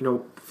so, the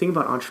thing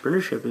about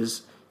entrepreneurship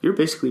is you're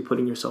basically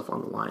putting yourself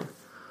on the line.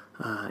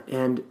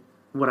 And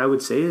what I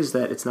would say is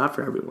that it's not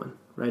for everyone,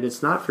 right?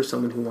 It's not for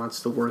someone who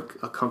wants to work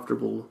a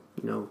comfortable,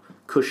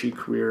 cushy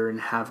career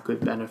and have good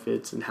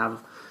benefits and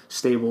have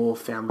stable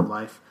family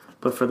life.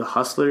 But for the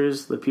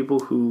hustlers, the people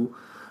who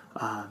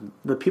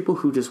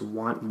just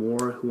want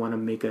more, who want to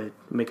make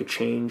a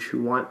change,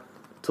 who want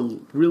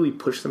to really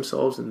push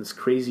themselves in this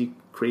crazy,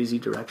 crazy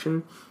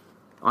direction,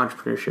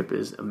 entrepreneurship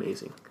is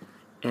amazing.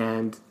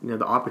 And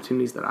the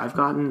opportunities that I've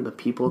gotten, the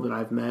people that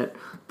I've met,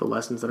 the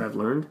lessons that I've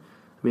learned.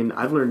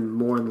 I've learned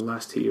more in the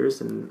last 2 years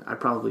than I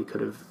probably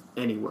could have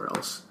anywhere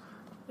else.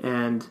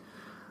 And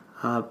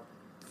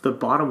the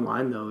bottom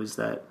line, though, is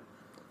that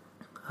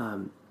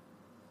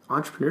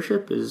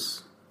entrepreneurship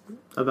is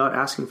about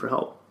asking for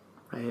help,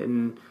 right?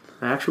 And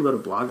I actually wrote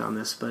a blog on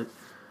this, but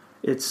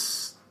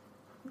it's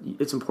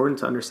important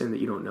to understand that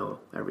you don't know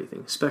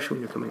everything, especially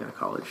when you're coming out of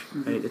college,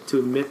 right? To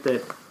admit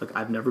that, like,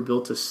 I've never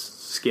built a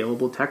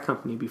scalable tech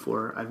company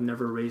before. I've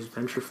never raised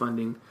venture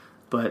funding,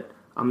 but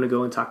I'm going to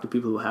go and talk to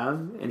people who have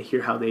and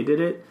hear how they did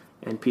it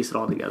and piece it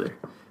all together.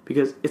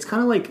 Because it's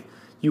kind of like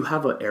you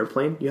have an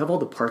airplane, you have all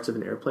the parts of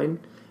an airplane,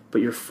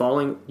 but you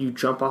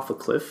jump off a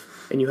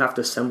cliff and you have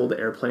to assemble the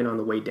airplane on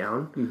the way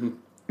down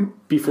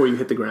before you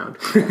hit the ground,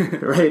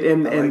 right?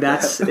 And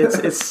that's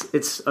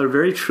it's a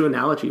very true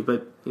analogy,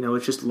 but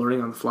it's just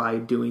learning on the fly,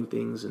 doing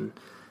things, and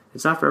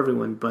it's not for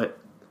everyone, but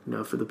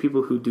for the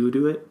people who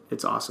do it,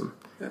 it's awesome.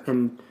 Yeah.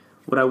 And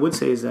what I would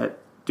say is that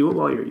do it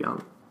while you're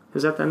young,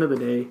 because at the end of the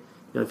day,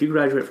 if you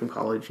graduate from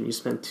college and you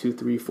spend 2,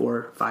 3,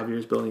 4, 5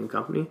 years building a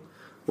company,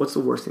 what's the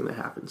worst thing that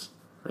happens,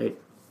 right?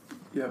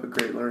 You have a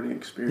great learning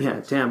experience.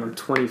 Yeah, damn, I'm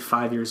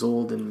 25 years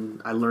old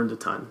and I learned a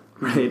ton,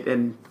 right?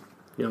 And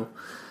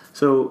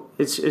so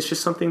it's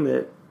just something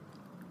that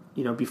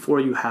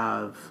before you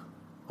have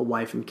a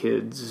wife and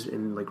kids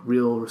and like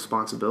real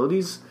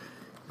responsibilities,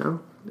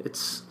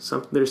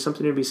 there's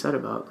something to be said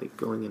about like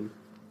going and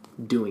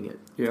doing it,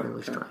 at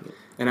least trying it.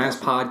 And as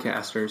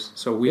podcasters,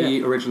 so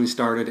we originally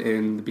started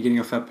in the beginning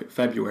of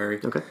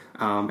February. Okay.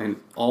 And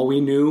all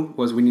we knew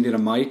was we needed a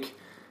mic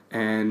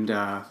and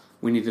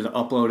we needed to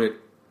upload it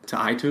to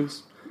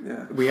iTunes.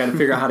 Yeah. We had to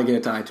figure out how to get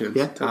it to iTunes.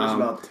 Yeah. It took us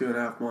about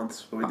 2.5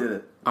 months, but we did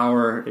it.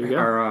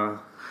 Our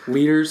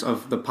leaders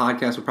of the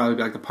podcast would probably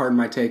be like the Pardon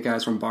My Take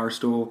guys from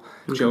Barstool,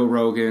 Joe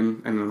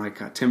Rogan, and then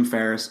like Tim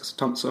Ferriss,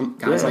 some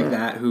guys like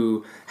that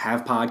who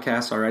have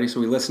podcasts already. So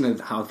we listen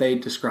to how they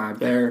describe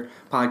their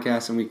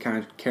podcasts, and we kind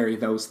of carry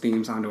those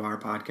themes onto our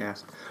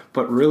podcast.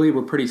 But really,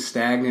 we're pretty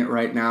stagnant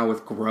right now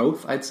with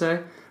growth, I'd say.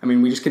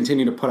 We just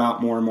continue to put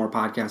out more and more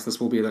podcasts. This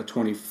will be the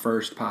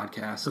 21st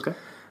podcast. Okay.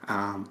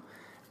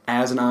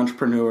 As an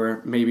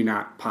entrepreneur, maybe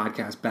not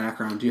podcast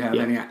background, do you have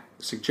any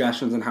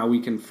suggestions on how we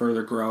can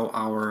further grow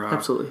our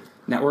absolutely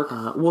network?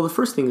 Well, the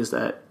first thing is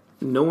that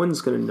no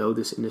one's going to know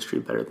this industry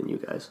better than you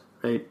guys,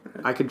 right?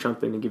 I could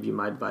jump in and give you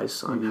my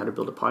advice on how to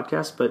build a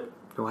podcast, but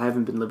I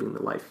haven't been living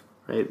the life,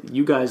 right?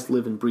 You guys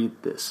live and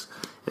breathe this.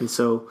 And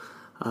so,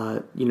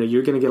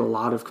 you're going to get a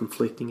lot of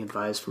conflicting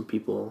advice from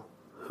people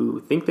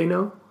who think they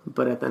know,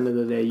 but at the end of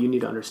the day, you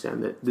need to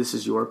understand that this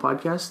is your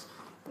podcast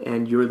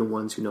and you're the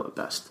ones who know it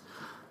best.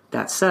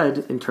 That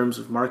said, in terms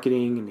of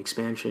marketing and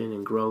expansion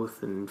and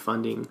growth and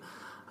funding,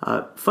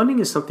 funding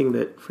is something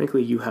that,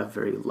 frankly, you have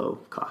very low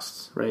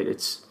costs, right?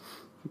 It's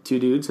 2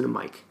 dudes and a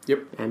mic.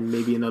 Yep. And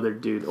maybe another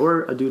dude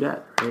or a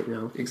dudette, right?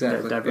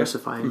 Exactly.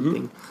 Diversifying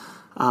thing.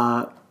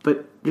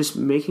 But just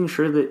making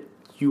sure that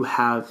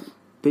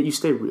you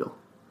stay real,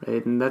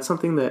 right? And that's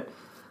something that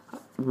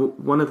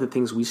one of the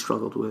things we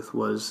struggled with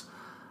was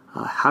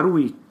how do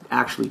we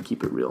actually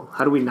keep it real?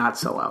 How do we not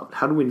sell out?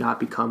 How do we not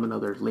become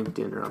another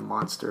LinkedIn or a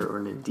Monster or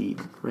an Indeed,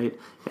 right?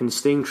 And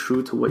staying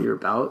true to what you're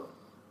about,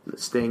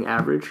 staying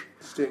average.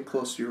 Staying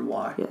close to your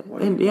why.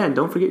 Yeah, and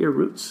don't forget your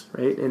roots,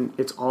 right? And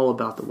it's all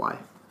about the why.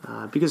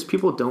 Because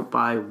people don't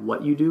buy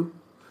what you do,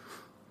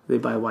 they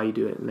buy why you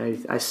do it.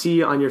 And I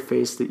see on your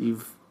face that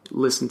you've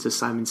listened to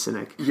Simon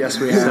Sinek. Yes,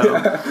 we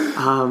have.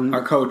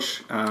 Our coach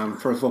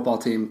for the football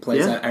team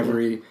plays that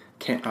every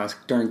camp,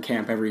 during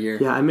camp every year.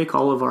 Yeah, I make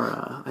all of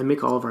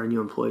our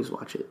new employees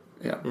watch it.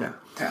 Yeah.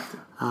 Have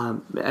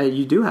to.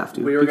 You do have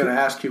to. We were going to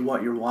ask you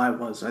what your why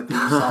was. I think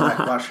you saw that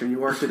question. You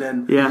worked it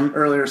in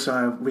earlier,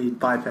 so we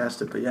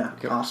bypassed it.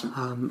 But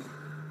awesome.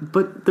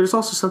 But there's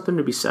also something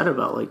to be said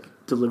about like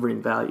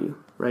delivering value,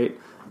 right?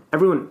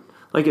 Everyone,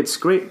 like, it's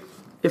great.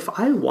 If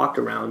I walked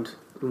around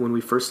when we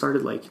first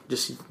started, like,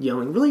 just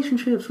yelling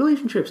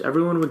relationships,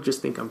 everyone would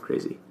just think I'm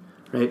crazy,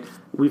 right?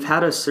 We've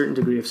had a certain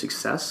degree of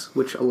success,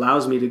 which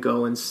allows me to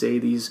go and say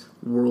these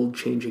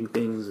world-changing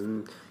things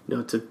and,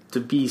 to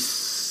be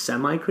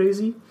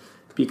semi-crazy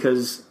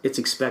because it's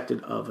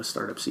expected of a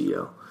startup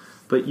CEO.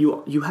 But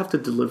you have to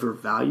deliver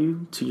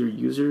value to your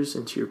users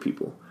and to your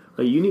people.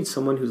 Right? You need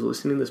someone who's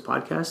listening to this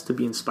podcast to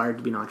be inspired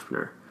to be an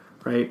entrepreneur,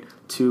 right?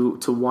 To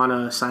want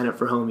to sign up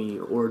for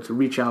Homie or to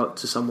reach out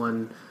to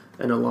someone,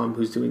 an alum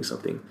who's doing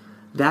something.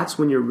 That's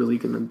when you're really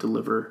going to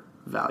deliver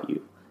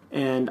value.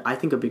 And I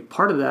think a big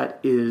part of that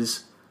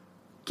is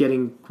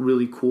getting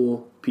really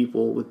cool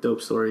people with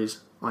dope stories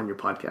on your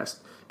podcast.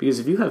 Because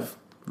if you have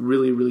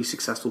really, really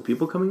successful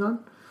people coming on,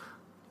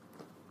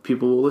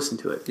 people will listen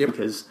to it.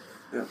 Because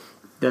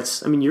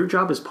your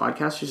job as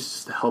podcasters is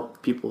just to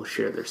help people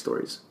share their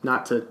stories,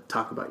 not to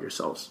talk about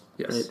yourselves.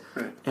 Yes.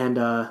 Right. And,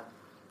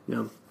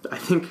 I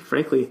think,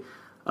 frankly,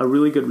 a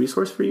really good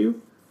resource for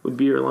you would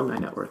be your alumni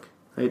network,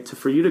 right?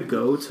 For you to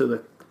go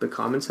to the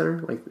Common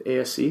Center, like the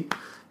ASC,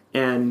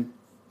 and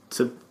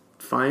to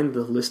find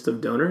the list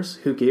of donors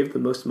who gave the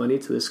most money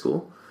to the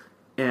school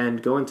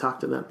and go and talk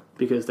to them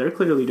because they're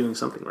clearly doing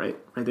something right?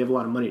 They have a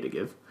lot of money to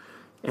give.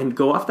 And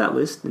go off that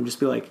list and just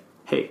be like,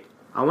 hey,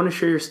 I want to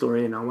share your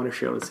story and I want to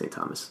share it with St.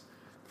 Thomas.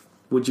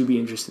 Would you be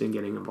interested in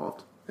getting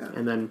involved? Yeah.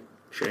 And then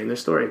sharing their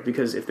story.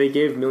 Because if they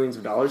gave millions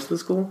of dollars to the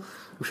school,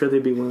 I'm sure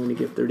they'd be willing to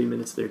give 30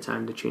 minutes of their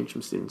time to change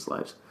some students'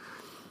 lives.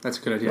 That's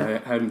a good idea.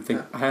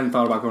 Yeah. I hadn't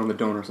thought about going to the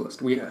donors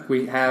list. We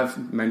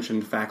have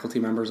mentioned faculty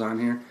members on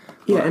here.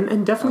 Yeah,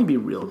 and definitely be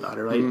real about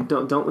it, right?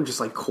 Mm-hmm. Don't just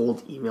like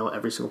cold email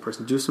every single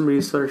person. Do some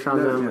research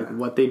on them, like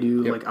what they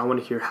do. Yep. Like, I want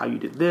to hear how you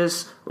did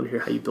this. I want to hear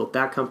how you built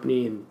that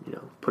company, and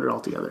put it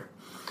all together.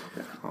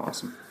 Yeah.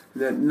 Awesome.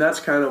 And that's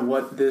kind of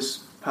what this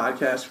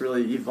podcast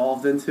really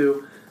evolved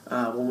into.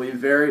 When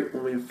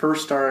we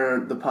first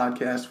started the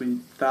podcast, we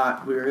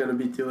thought we were going to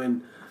be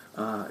doing,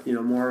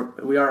 more.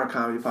 We are a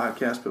comedy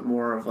podcast, but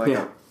more of like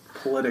a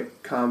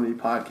politic comedy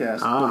podcast.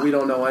 But we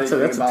don't know anything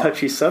about. So that's a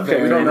touchy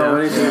subject. We don't know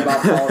anything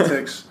about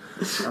politics.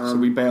 So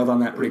we bailed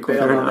on that pretty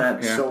quickly. We bailed on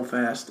that so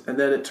fast, and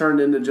then it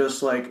turned into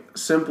just like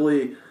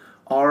simply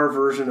our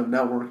version of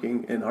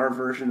networking and our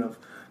version of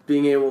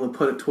being able to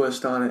put a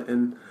twist on it.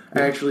 And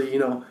actually,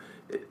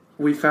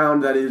 we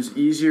found that it was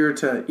easier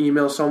to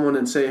email someone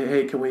and say,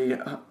 "Hey, can we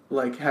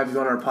have you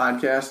on our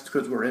podcast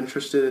because we're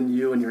interested in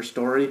you and your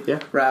story,"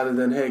 rather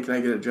than, "Hey, can I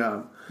get a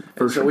job?"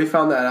 So we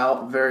found that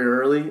out very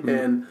early,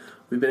 and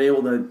we've been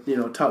able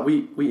to talk.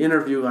 We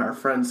interview our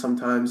friends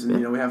sometimes,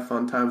 and we have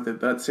fun time with it.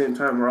 But at the same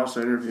time, we're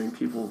also interviewing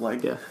people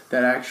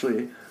that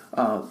actually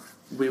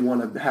we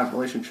want to have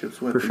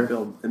relationships with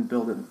and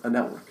build a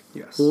network.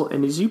 Yes. Well,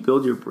 and as you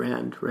build your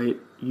brand, right,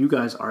 you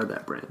guys are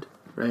that brand.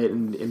 Right,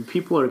 and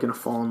people are going to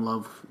fall in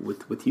love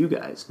with you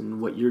guys and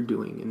what you're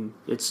doing, and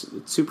it's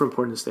super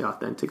important to stay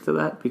authentic to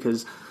that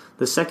because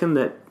the second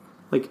that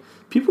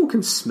people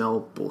can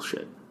smell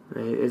bullshit,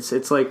 right?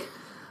 It's like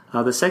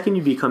the second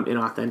you become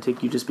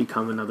inauthentic, you just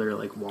become another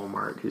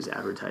Walmart who's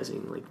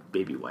advertising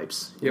baby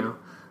wipes. You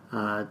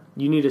know,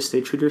 you need to stay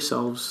true to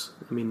yourselves.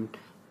 I mean,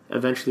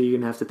 eventually you're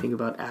going to have to think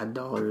about ad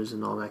dollars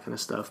and all that kind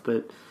of stuff,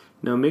 but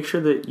make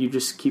sure that you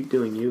just keep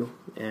doing you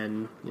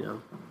and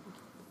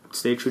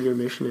stay true to your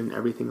mission, and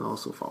everything will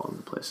also fall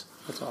into place.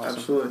 That's awesome.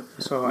 Absolutely.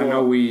 So I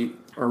know we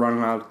are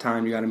running out of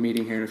time. You got a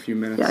meeting here in a few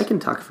minutes. Yeah, I can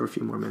talk for a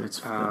few more minutes.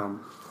 Do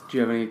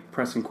you have any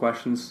pressing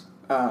questions?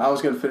 I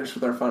was going to finish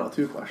with our final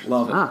two questions.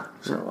 Love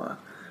it. So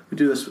we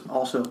do this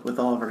also with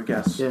all of our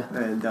guests. Yeah.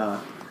 And,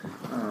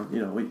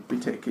 we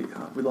take it.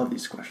 We love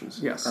these questions.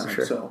 Yes,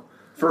 sure. So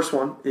first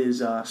one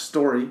is a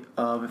story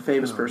of a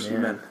famous person you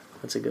met.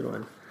 That's a good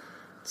one.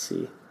 Let's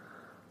see.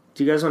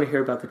 Do you guys want to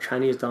hear about the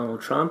Chinese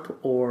Donald Trump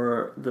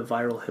or the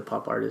viral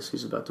hip-hop artist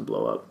who's about to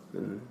blow up?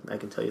 And I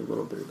can tell you a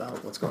little bit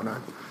about what's going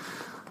on.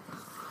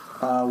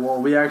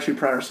 Well, we actually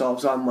pride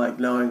ourselves on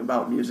knowing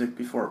about music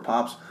before it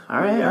pops. All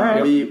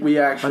right. We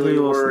actually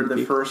were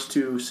the first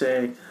to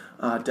say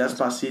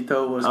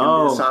Despacito was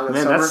going to be the song of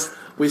the summer.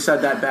 We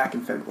said that back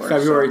in February.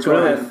 February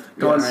 12th.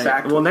 Go ahead.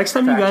 Fact. Well, next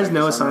time you guys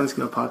know a song that's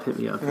going to pop, hit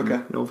me up.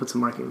 Okay. Know if it's a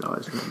marketing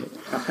dollars behind it.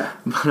 Okay.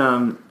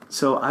 But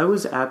so I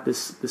was at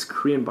this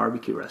Korean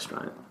barbecue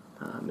restaurant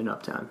in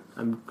Uptown.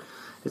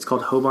 It's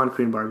called Hoban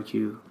Korean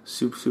Barbecue.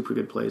 Super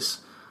good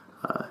place.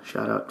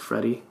 Shout out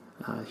Freddie.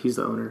 He's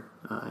the owner,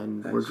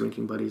 and we're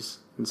drinking buddies.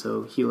 And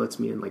so he lets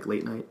me in like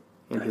late night,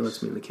 and he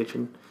lets me in the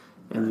kitchen,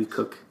 and we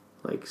cook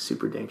like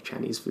super dank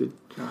Chinese food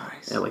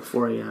at like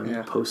 4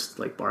 a.m. post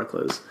like bar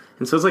close.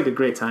 And so it's like a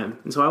great time.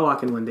 And so I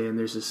walk in one day, and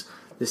there's this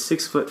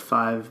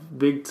 6'5",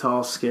 big,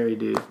 tall, scary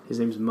dude. His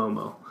name's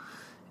Momo,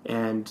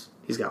 and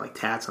he's got like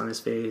tats on his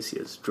face. He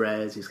has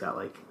dreads. He's got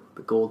like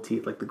the gold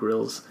teeth, like the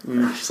grills.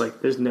 And I'm just like,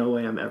 there's no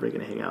way I'm ever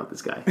gonna hang out with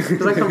this guy,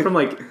 because I come from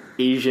like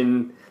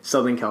Asian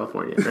Southern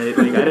California, right?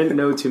 Like I didn't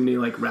know too many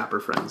like rapper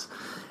friends.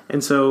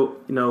 And so,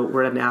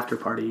 we're at an after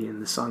party,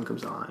 and the song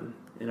comes on,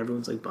 and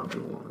everyone's like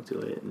bumping along to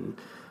it, and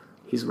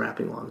he's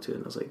rapping along to it.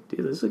 And I was like,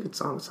 dude, this is a good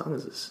song. What song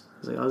is this? I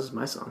was like, oh, this is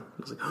my song.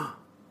 I was like, oh,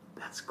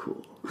 that's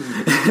cool.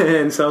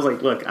 And so I was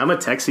like, look, I'm a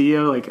tech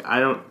CEO. Like, I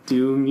don't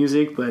do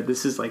music, but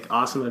this is like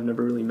awesome. I've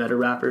never really met a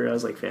rapper. I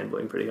was like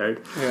fanboying pretty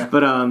hard. Yeah.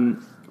 But I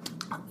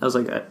was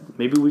like,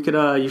 maybe we could,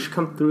 you should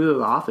come through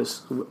the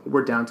office.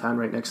 We're downtown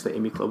right next to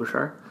Amy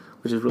Klobuchar,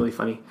 which is really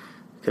funny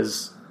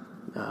because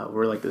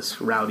we're like this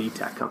rowdy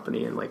tech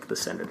company, and like the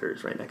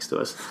senator's right next to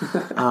us.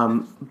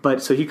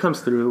 But so he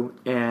comes through,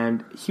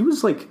 and he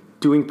was like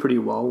doing pretty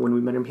well. When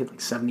we met him, he had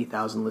like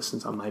 70,000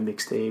 listens on my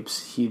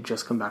mixtapes. He had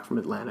just come back from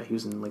Atlanta. He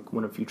was in like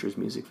one of Future's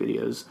music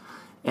videos,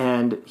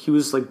 and he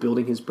was like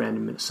building his brand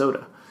in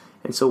Minnesota.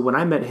 And so when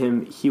I met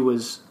him, he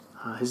was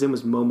his name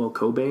was Momo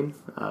Cobain,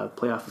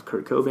 play off of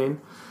Kurt Cobain.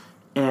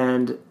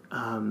 And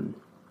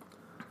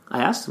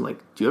I asked him, like,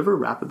 do you ever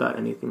rap about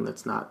anything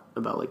that's not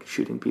about like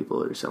shooting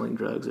people or selling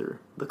drugs or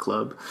the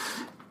club?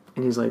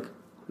 And he's like,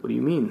 what do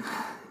you mean?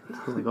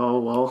 I was like, oh,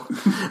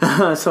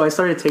 well. So I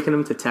started taking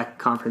him to tech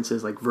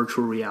conferences, like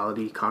virtual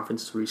reality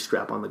conferences where you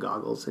strap on the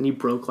goggles. And he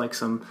broke like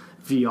some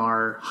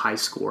VR high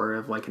score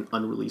of like an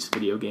unreleased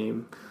video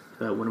game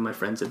that one of my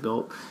friends had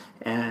built.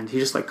 And he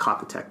just like caught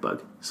the tech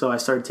bug. So I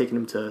started taking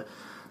him to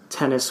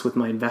tennis with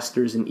my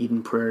investors in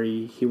Eden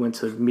Prairie. He went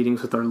to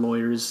meetings with our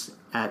lawyers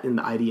in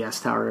the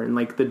IDS Tower. And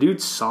like the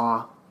dude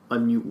saw a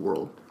new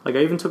world. Like I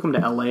even took him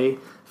to LA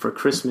for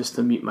Christmas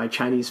to meet my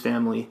Chinese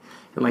family,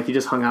 and like he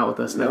just hung out with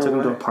us. And I took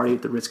him to a party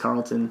at the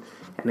Ritz-Carlton,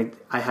 and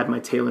I had my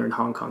tailor in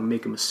Hong Kong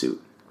make him a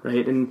suit,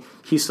 right? And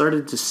he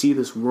started to see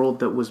this world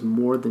that was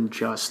more than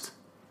just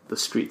the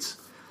streets.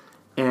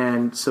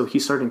 And so he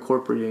started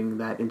incorporating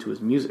that into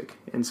his music,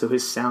 and so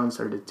his sound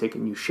started to take a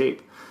new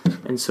shape.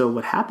 And so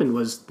what happened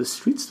was the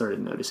streets started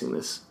noticing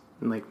this,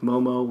 and like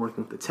Momo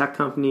working with the tech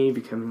company,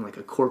 becoming like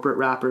a corporate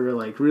rapper,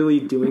 like really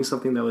doing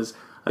something that was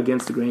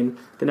against the grain.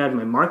 Then I had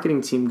my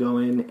marketing team go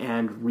in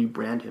and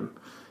rebrand him.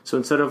 So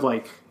instead of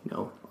like,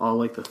 all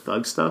like the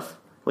thug stuff,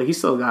 like he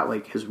still got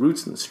like his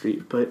roots in the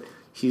street, but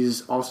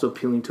he's also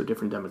appealing to a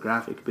different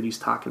demographic. But he's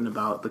talking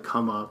about the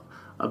come up,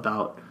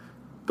 about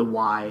the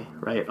why,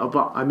 right?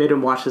 I made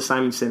him watch the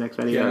Simon Sinek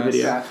video.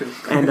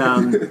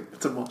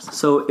 And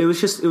so it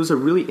was a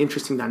really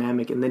interesting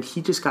dynamic. And then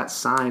he just got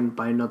signed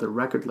by another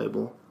record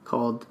label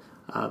called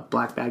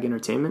Black Bag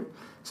Entertainment.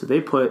 So they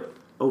put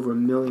over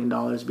 $1 million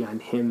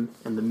behind him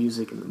and the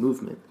music and the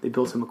movement. They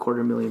built him a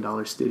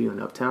 $250,000 studio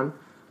in Uptown,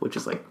 which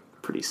is like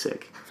pretty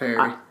sick.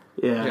 Very.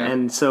 Yeah.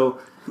 And so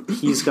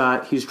he's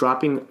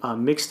dropping a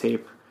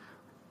mixtape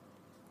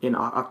in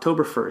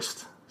October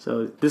 1st.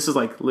 So this is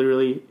like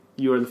literally,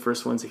 you are the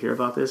first ones to hear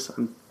about this.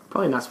 I'm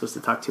probably not supposed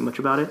to talk too much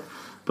about it,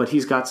 but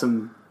he's got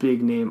some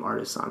big name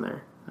artists on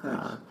there.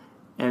 Nice.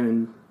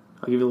 And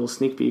I'll give you a little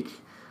sneak peek.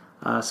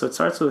 So it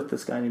starts with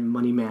this guy named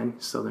Money Man,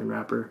 Southern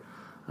rapper.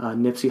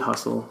 Nipsey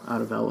Hussle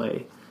out of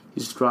LA.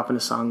 He's dropping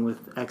a song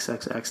with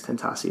XXX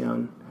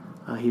Tentacion.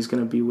 He's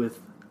going to be with,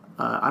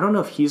 I don't know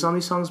if he's on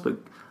these songs, but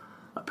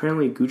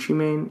apparently Gucci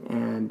Mane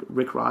and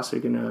Rick Ross are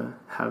going to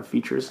have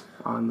features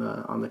on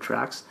the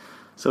tracks.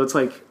 So it's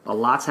like a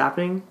lot's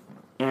happening.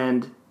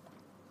 And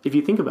if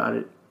you think about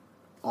it,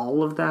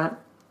 all of that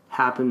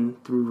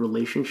happened through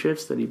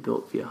relationships that he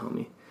built via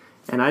Homie.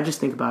 And I just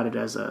think about it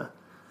as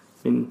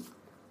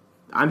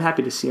I'm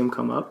happy to see him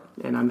come up,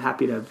 and I'm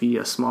happy to be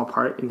a small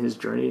part in his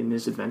journey and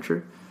his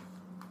adventure.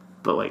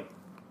 But like,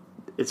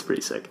 it's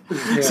pretty sick.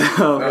 Yeah.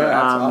 So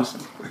that's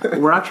awesome.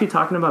 We're actually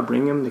talking about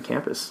bringing him to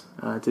campus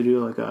to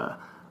do like a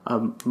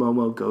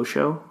Momo Go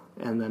show,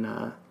 and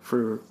then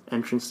for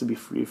entrance to be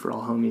free for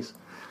all homies.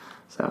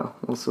 So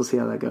we'll still see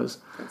how that goes.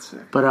 That's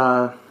sick.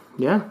 But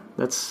yeah,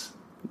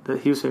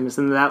 he was famous,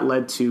 and that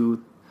led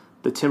to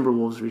the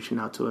Timberwolves reaching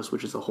out to us,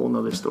 which is a whole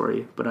nother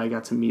story. But I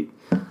got to meet.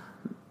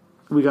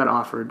 We got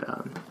offered.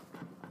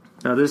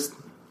 Now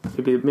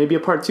maybe a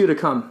part 2 to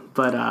come.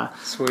 But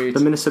Sweet. the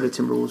Minnesota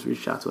Timberwolves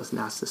reached out to us and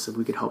asked us if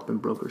we could help them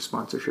broker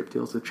sponsorship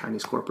deals with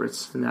Chinese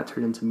corporates, and that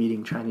turned into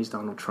meeting Chinese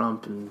Donald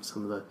Trump and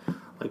some of the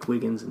like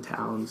Wiggins and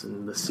Towns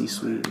and the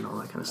C-suite and all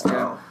that kind of stuff.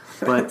 Wow.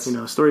 But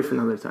story for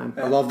another time.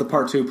 I love the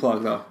part 2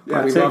 plug though.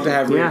 Yeah, We'd love to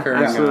have Yeah,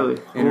 recurring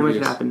absolutely. We'll make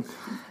it interviews.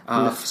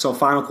 happen. So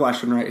final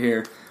question right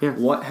here. Yeah.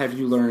 What have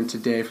you learned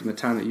today from the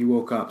time that you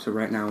woke up to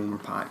right now when we're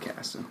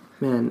podcasting?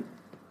 Man,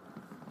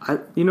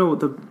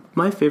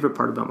 my favorite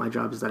part about my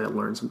job is that I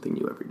learn something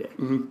new every day.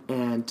 Mm-hmm.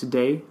 And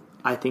today,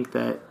 I think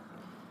that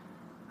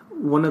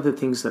one of the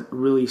things that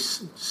really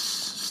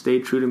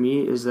stayed true to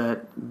me is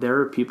that there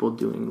are people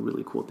doing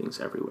really cool things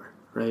everywhere,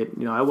 right?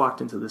 I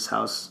walked into this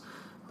house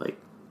like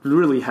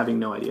really having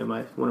no idea.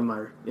 One of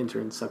my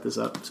interns set this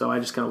up, so I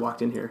just kind of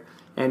walked in here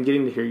and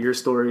getting to hear your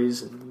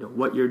stories and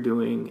what you're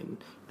doing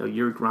and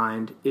your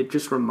grind. It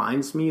just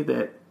reminds me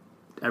that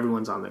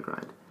everyone's on the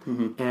grind,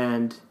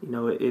 and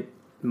it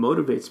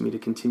motivates me to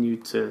continue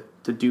to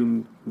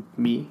do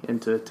me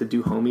and to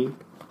do homie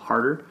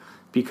harder,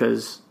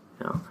 because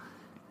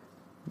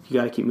you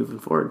got to keep moving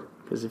forward,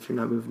 because if you're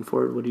not moving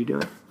forward, what are you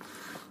doing?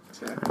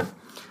 Exactly.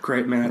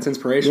 Great, man. That's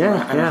inspirational.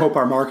 Yeah, and I hope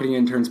our marketing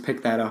interns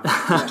pick that up.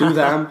 Just do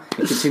them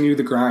and continue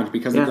the grind,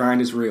 because the grind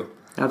is real.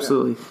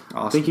 Absolutely. Yeah.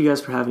 Awesome. Thank you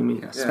guys for having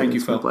me. Yes. Thank you,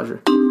 It's been Phil. a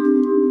pleasure.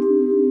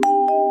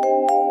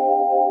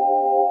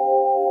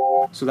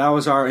 So that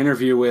was our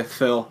interview with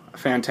Phil.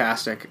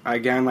 Fantastic.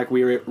 Again, like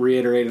we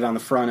reiterated on the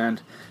front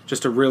end,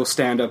 just a real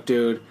stand-up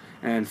dude.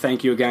 And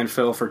thank you again,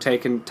 Phil, for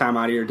taking time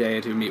out of your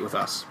day to meet with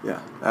us. Yeah,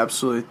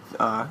 absolutely.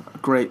 A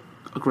great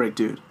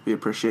dude. We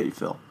appreciate you,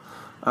 Phil.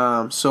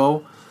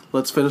 So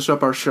let's finish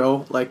up our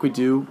show like we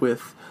do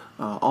with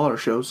all our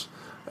shows.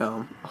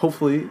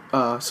 Hopefully,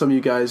 some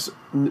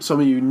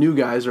of you new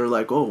guys are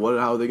like, "Oh,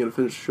 how are they going to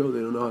finish the show? They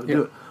don't know how to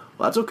do it."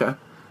 Well, that's okay.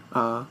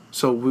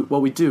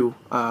 What we do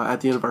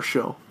at the end of our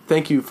show.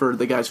 Thank you for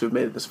the guys who have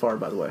made it this far,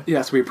 by the way.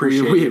 Yes, we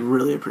appreciate We it.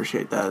 really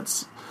appreciate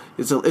that.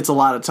 It's a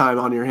lot of time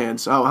on your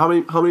hands. Oh, how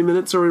many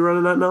minutes are we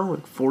running at now?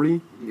 Like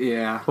 40?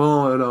 Yeah.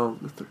 Oh, no.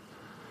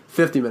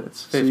 50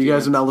 minutes. 50 so you guys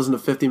minutes. have now listened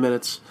to 50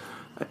 minutes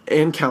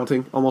and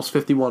counting, almost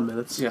 51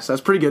 minutes. Yes.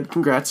 That's pretty good.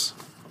 Congrats.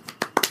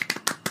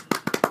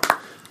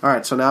 All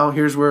right, so now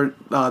here's where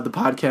the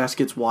podcast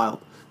gets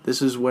wild.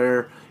 This is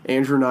where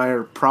Andrew and I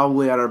are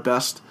probably at our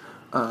best.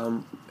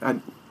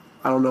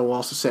 I don't know what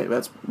else to say.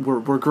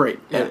 We're great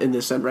in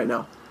this end right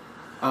now.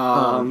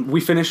 We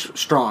finish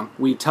strong.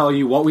 We tell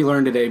you what we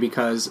learned today,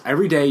 because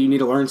every day you need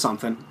to learn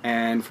something.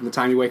 And from the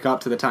time you wake up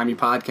to the time you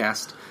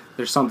podcast,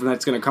 there's something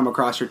that's going to come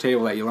across your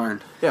table that you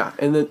learned. Yeah,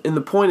 and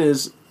the point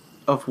is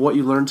of what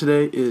you learned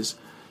today is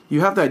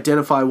you have to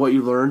identify what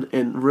you learned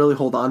and really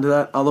hold on to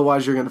that.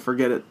 Otherwise, you're going to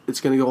forget it.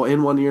 It's going to go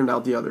in one ear and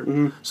out the other.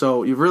 Mm-hmm.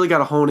 So you've really got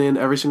to hone in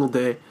every single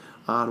day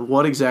on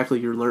what exactly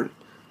you're learning.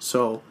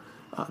 So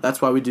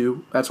that's why we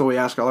do. That's why we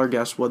ask all our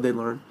guests what they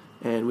learned,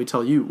 and we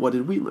tell you what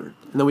did we learn.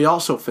 And then we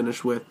also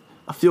finish with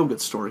a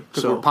feel-good story.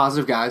 Because So we're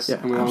positive guys,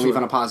 and we want to leave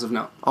on a positive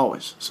note.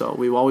 always. So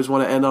we always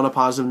want to end on a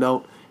positive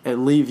note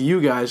and leave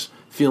you guys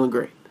feeling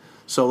great.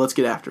 So let's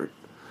get after it.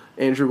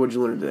 Andrew, what did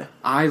you learn today?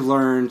 I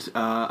learned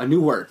a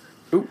new word.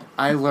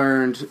 I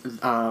learned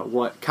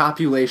what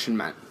copulation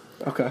meant.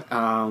 Okay.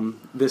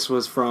 This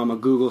was from a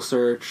Google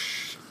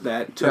search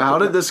that took... How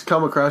did this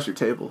come across your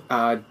table?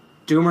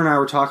 Doomer and I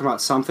were talking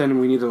about something, and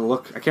we needed to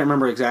look... I can't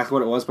remember exactly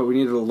what it was, but we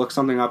needed to look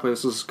something up.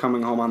 This was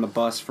coming home on the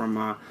bus from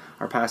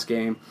our past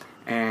game,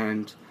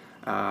 and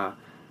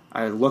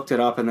I looked it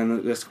up, and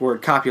then this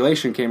word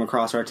copulation came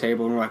across our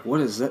table, and we're like,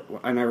 what is it?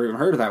 I never even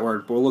heard of that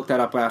word. But we'll look that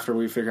up after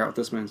we figure out what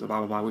this means, blah,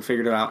 blah, blah. We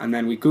figured it out, and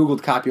then we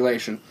Googled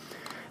copulation,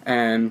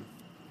 and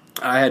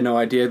I had no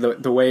idea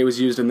the way it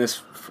was used in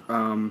this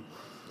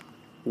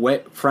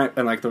way,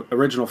 and like the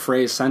original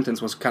phrase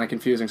sentence was kind of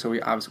confusing, so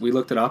we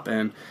looked it up,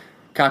 and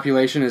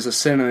copulation is a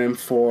synonym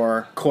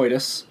for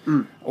coitus,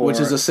 Which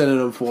is a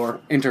synonym for...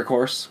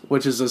 intercourse,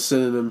 Which is a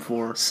synonym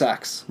for...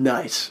 sex.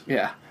 Nice.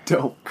 Yeah.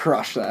 Dope.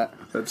 Crush that.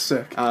 That's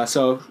sick.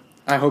 So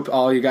I hope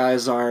all you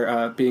guys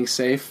are being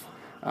safe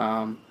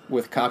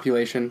with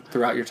copulation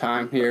throughout your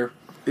time here.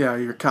 Yeah,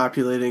 you're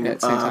copulating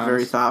At St. Thomas.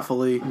 very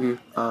thoughtfully.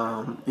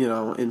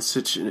 Mm-hmm. In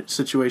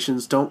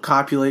situations, don't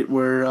copulate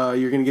where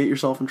you're going to get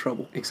yourself in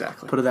trouble.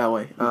 Exactly. Put it that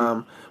way.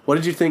 Mm-hmm. What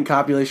did you think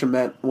copulation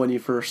meant when you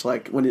first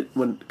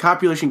when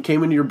copulation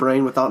came into your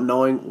brain without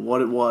knowing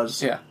what it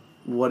was? Yeah.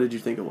 What did you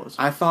think it was?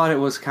 I thought it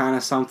was kind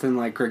of something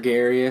like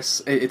gregarious.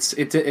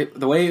 The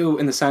way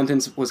in the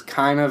sentence was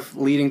kind of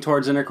leading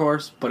towards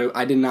intercourse, but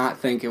I did not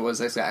think it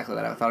was exactly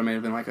that. I thought it may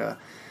have been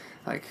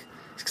like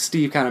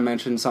Steve kind of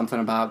mentioned something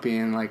about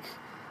being like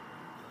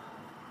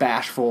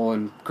bashful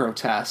and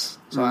grotesque.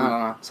 So I don't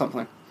know,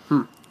 something.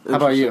 How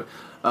about you?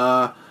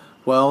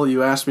 Well,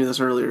 you asked me this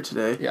earlier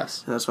today.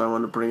 Yes. And that's why I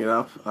wanted to bring it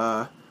up.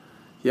 I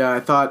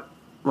thought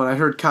when I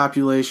heard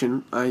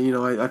copulation,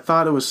 I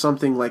thought it was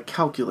something like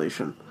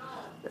calculation.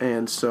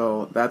 And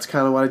so that's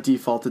kind of what I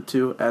defaulted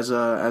to as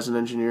an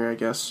engineer, I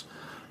guess.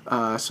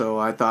 So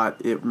I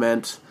thought it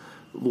meant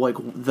like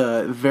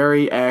the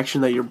very action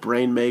that your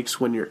brain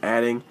makes when you're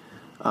adding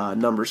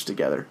numbers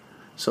together.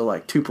 So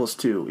like 2 +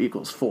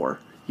 2 = 4.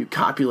 You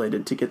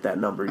copulated to get that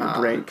number. Your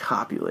brain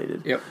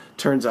copulated. Yep.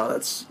 Turns out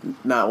that's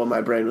not what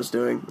my brain was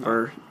doing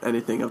or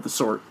anything of the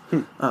sort.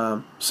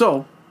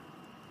 So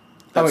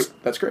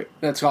that's great.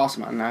 That's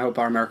awesome, and I hope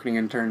our marketing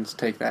interns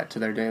take that to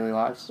their daily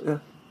lives. Yeah.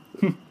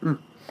 How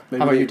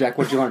about you, Deck?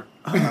 What'd you learn?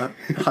 I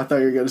thought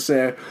you were going to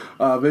say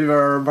maybe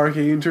our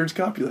marketing interns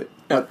copulate.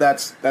 But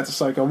that's a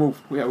psycho move.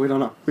 Yeah, we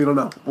don't know. We don't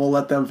know. We'll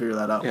let them figure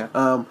that out.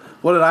 Yeah.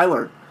 What did I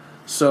learn?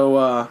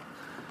 So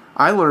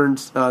I learned,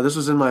 this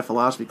was in my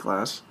philosophy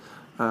class,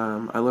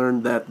 I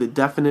learned that the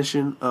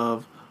definition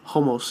of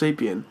Homo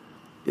sapien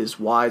is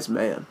wise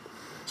man.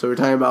 So we're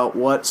talking about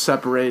what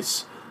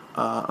separates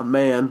a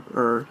man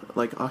or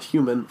like a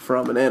human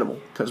from an animal.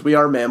 Because we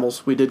are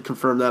mammals. We did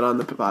confirm that on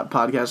the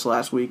podcast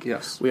last week.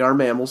 Yes. We are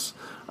mammals.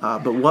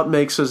 But what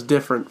makes us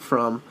different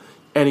from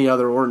any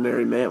other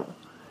ordinary mammal?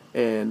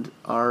 And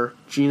our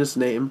genus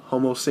name,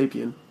 Homo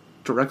sapien,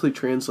 directly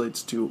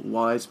translates to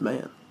wise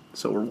man.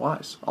 So we're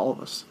wise, all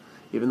of us.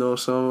 Even though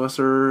some of us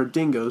are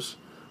dingoes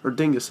or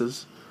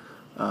dinguses,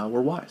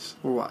 we're wise.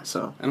 We're wise.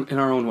 So in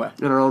our own way.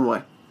 In our own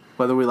way,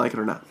 whether we like it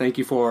or not. Thank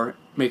you for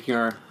making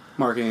our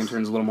marketing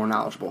interns a little more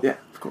knowledgeable. Yeah,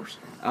 of course.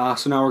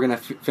 So now we're going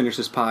to finish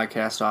this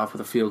podcast off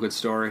with a feel-good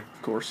story.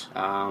 Of course.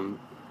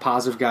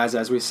 Positive guys,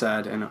 as we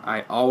said, and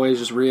I always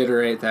just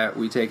reiterate that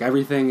we take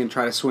everything and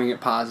try to swing it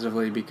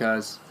positively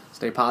because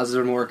stay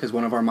positive in work is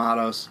one of our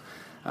mottos,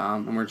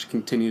 and we're just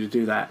continue to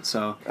do that.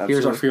 So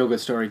Here's our feel-good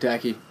story.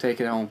 Decky,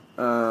 take it home.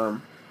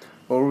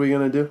 What were we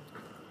going to do?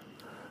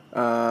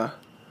 I'll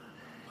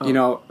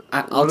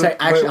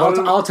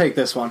take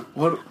this one.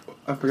 What?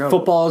 I forgot.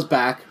 Football is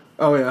back.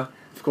 Oh, yeah,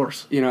 of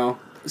course.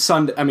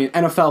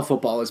 NFL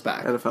football is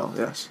back. NFL,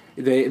 yes.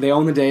 They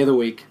own the day of the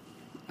week.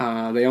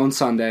 They own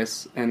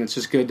Sundays, and it's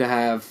just good to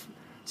have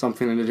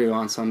something to do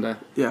on Sunday.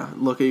 Yeah,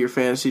 look at your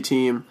fantasy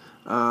team.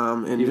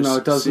 And even though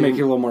it does make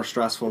you a little more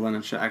stressful than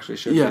it should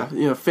be.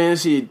 Yeah,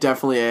 fantasy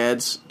definitely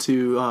adds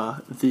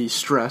to the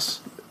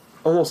stress.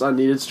 Almost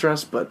unneeded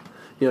stress, but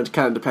it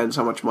kind of depends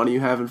how much money you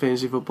have in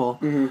fantasy football.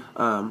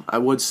 Mm-hmm. I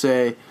would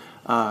say,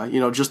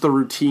 just the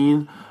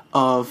routine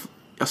of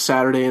a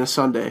Saturday and a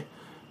Sunday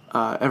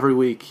every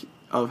week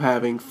of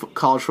having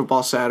college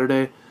football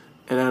Saturday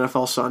and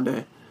NFL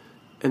Sunday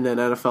and then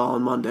NFL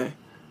on Monday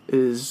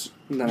is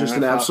just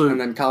an absolute... And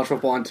then college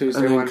football on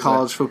Tuesday, and then Wednesday.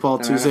 college football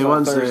and Tuesday, NFL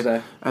Wednesday.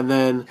 Thursday. And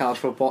then... College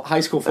football,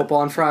 high school football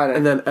on Friday.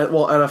 And then,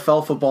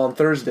 NFL football on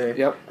Thursday.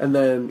 Yep. And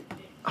then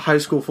high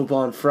school football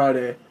on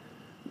Friday.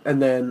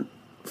 And then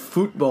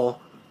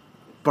football,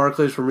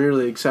 Barclays Premier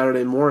League,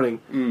 Saturday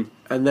morning.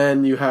 And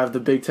then you have the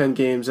Big Ten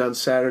games on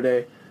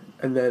Saturday.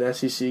 And then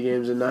SEC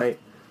games at night.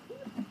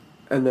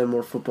 And then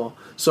more football.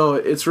 So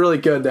it's really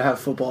good to have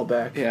football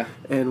back. Yeah.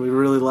 And we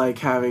really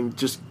like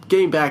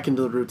getting back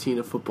into the routine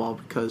of football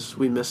because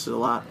we missed it a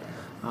lot.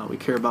 We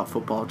care about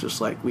football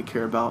just like we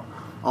care about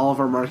all of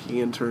our marketing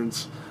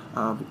interns.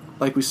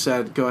 Like we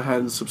said, go ahead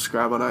and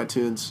subscribe on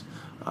iTunes.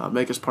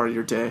 Make us part of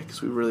your day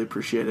because we really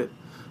appreciate it.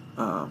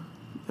 And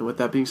with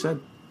that being said,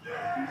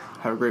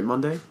 have a great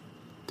Monday.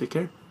 Take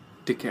care.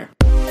 Take care.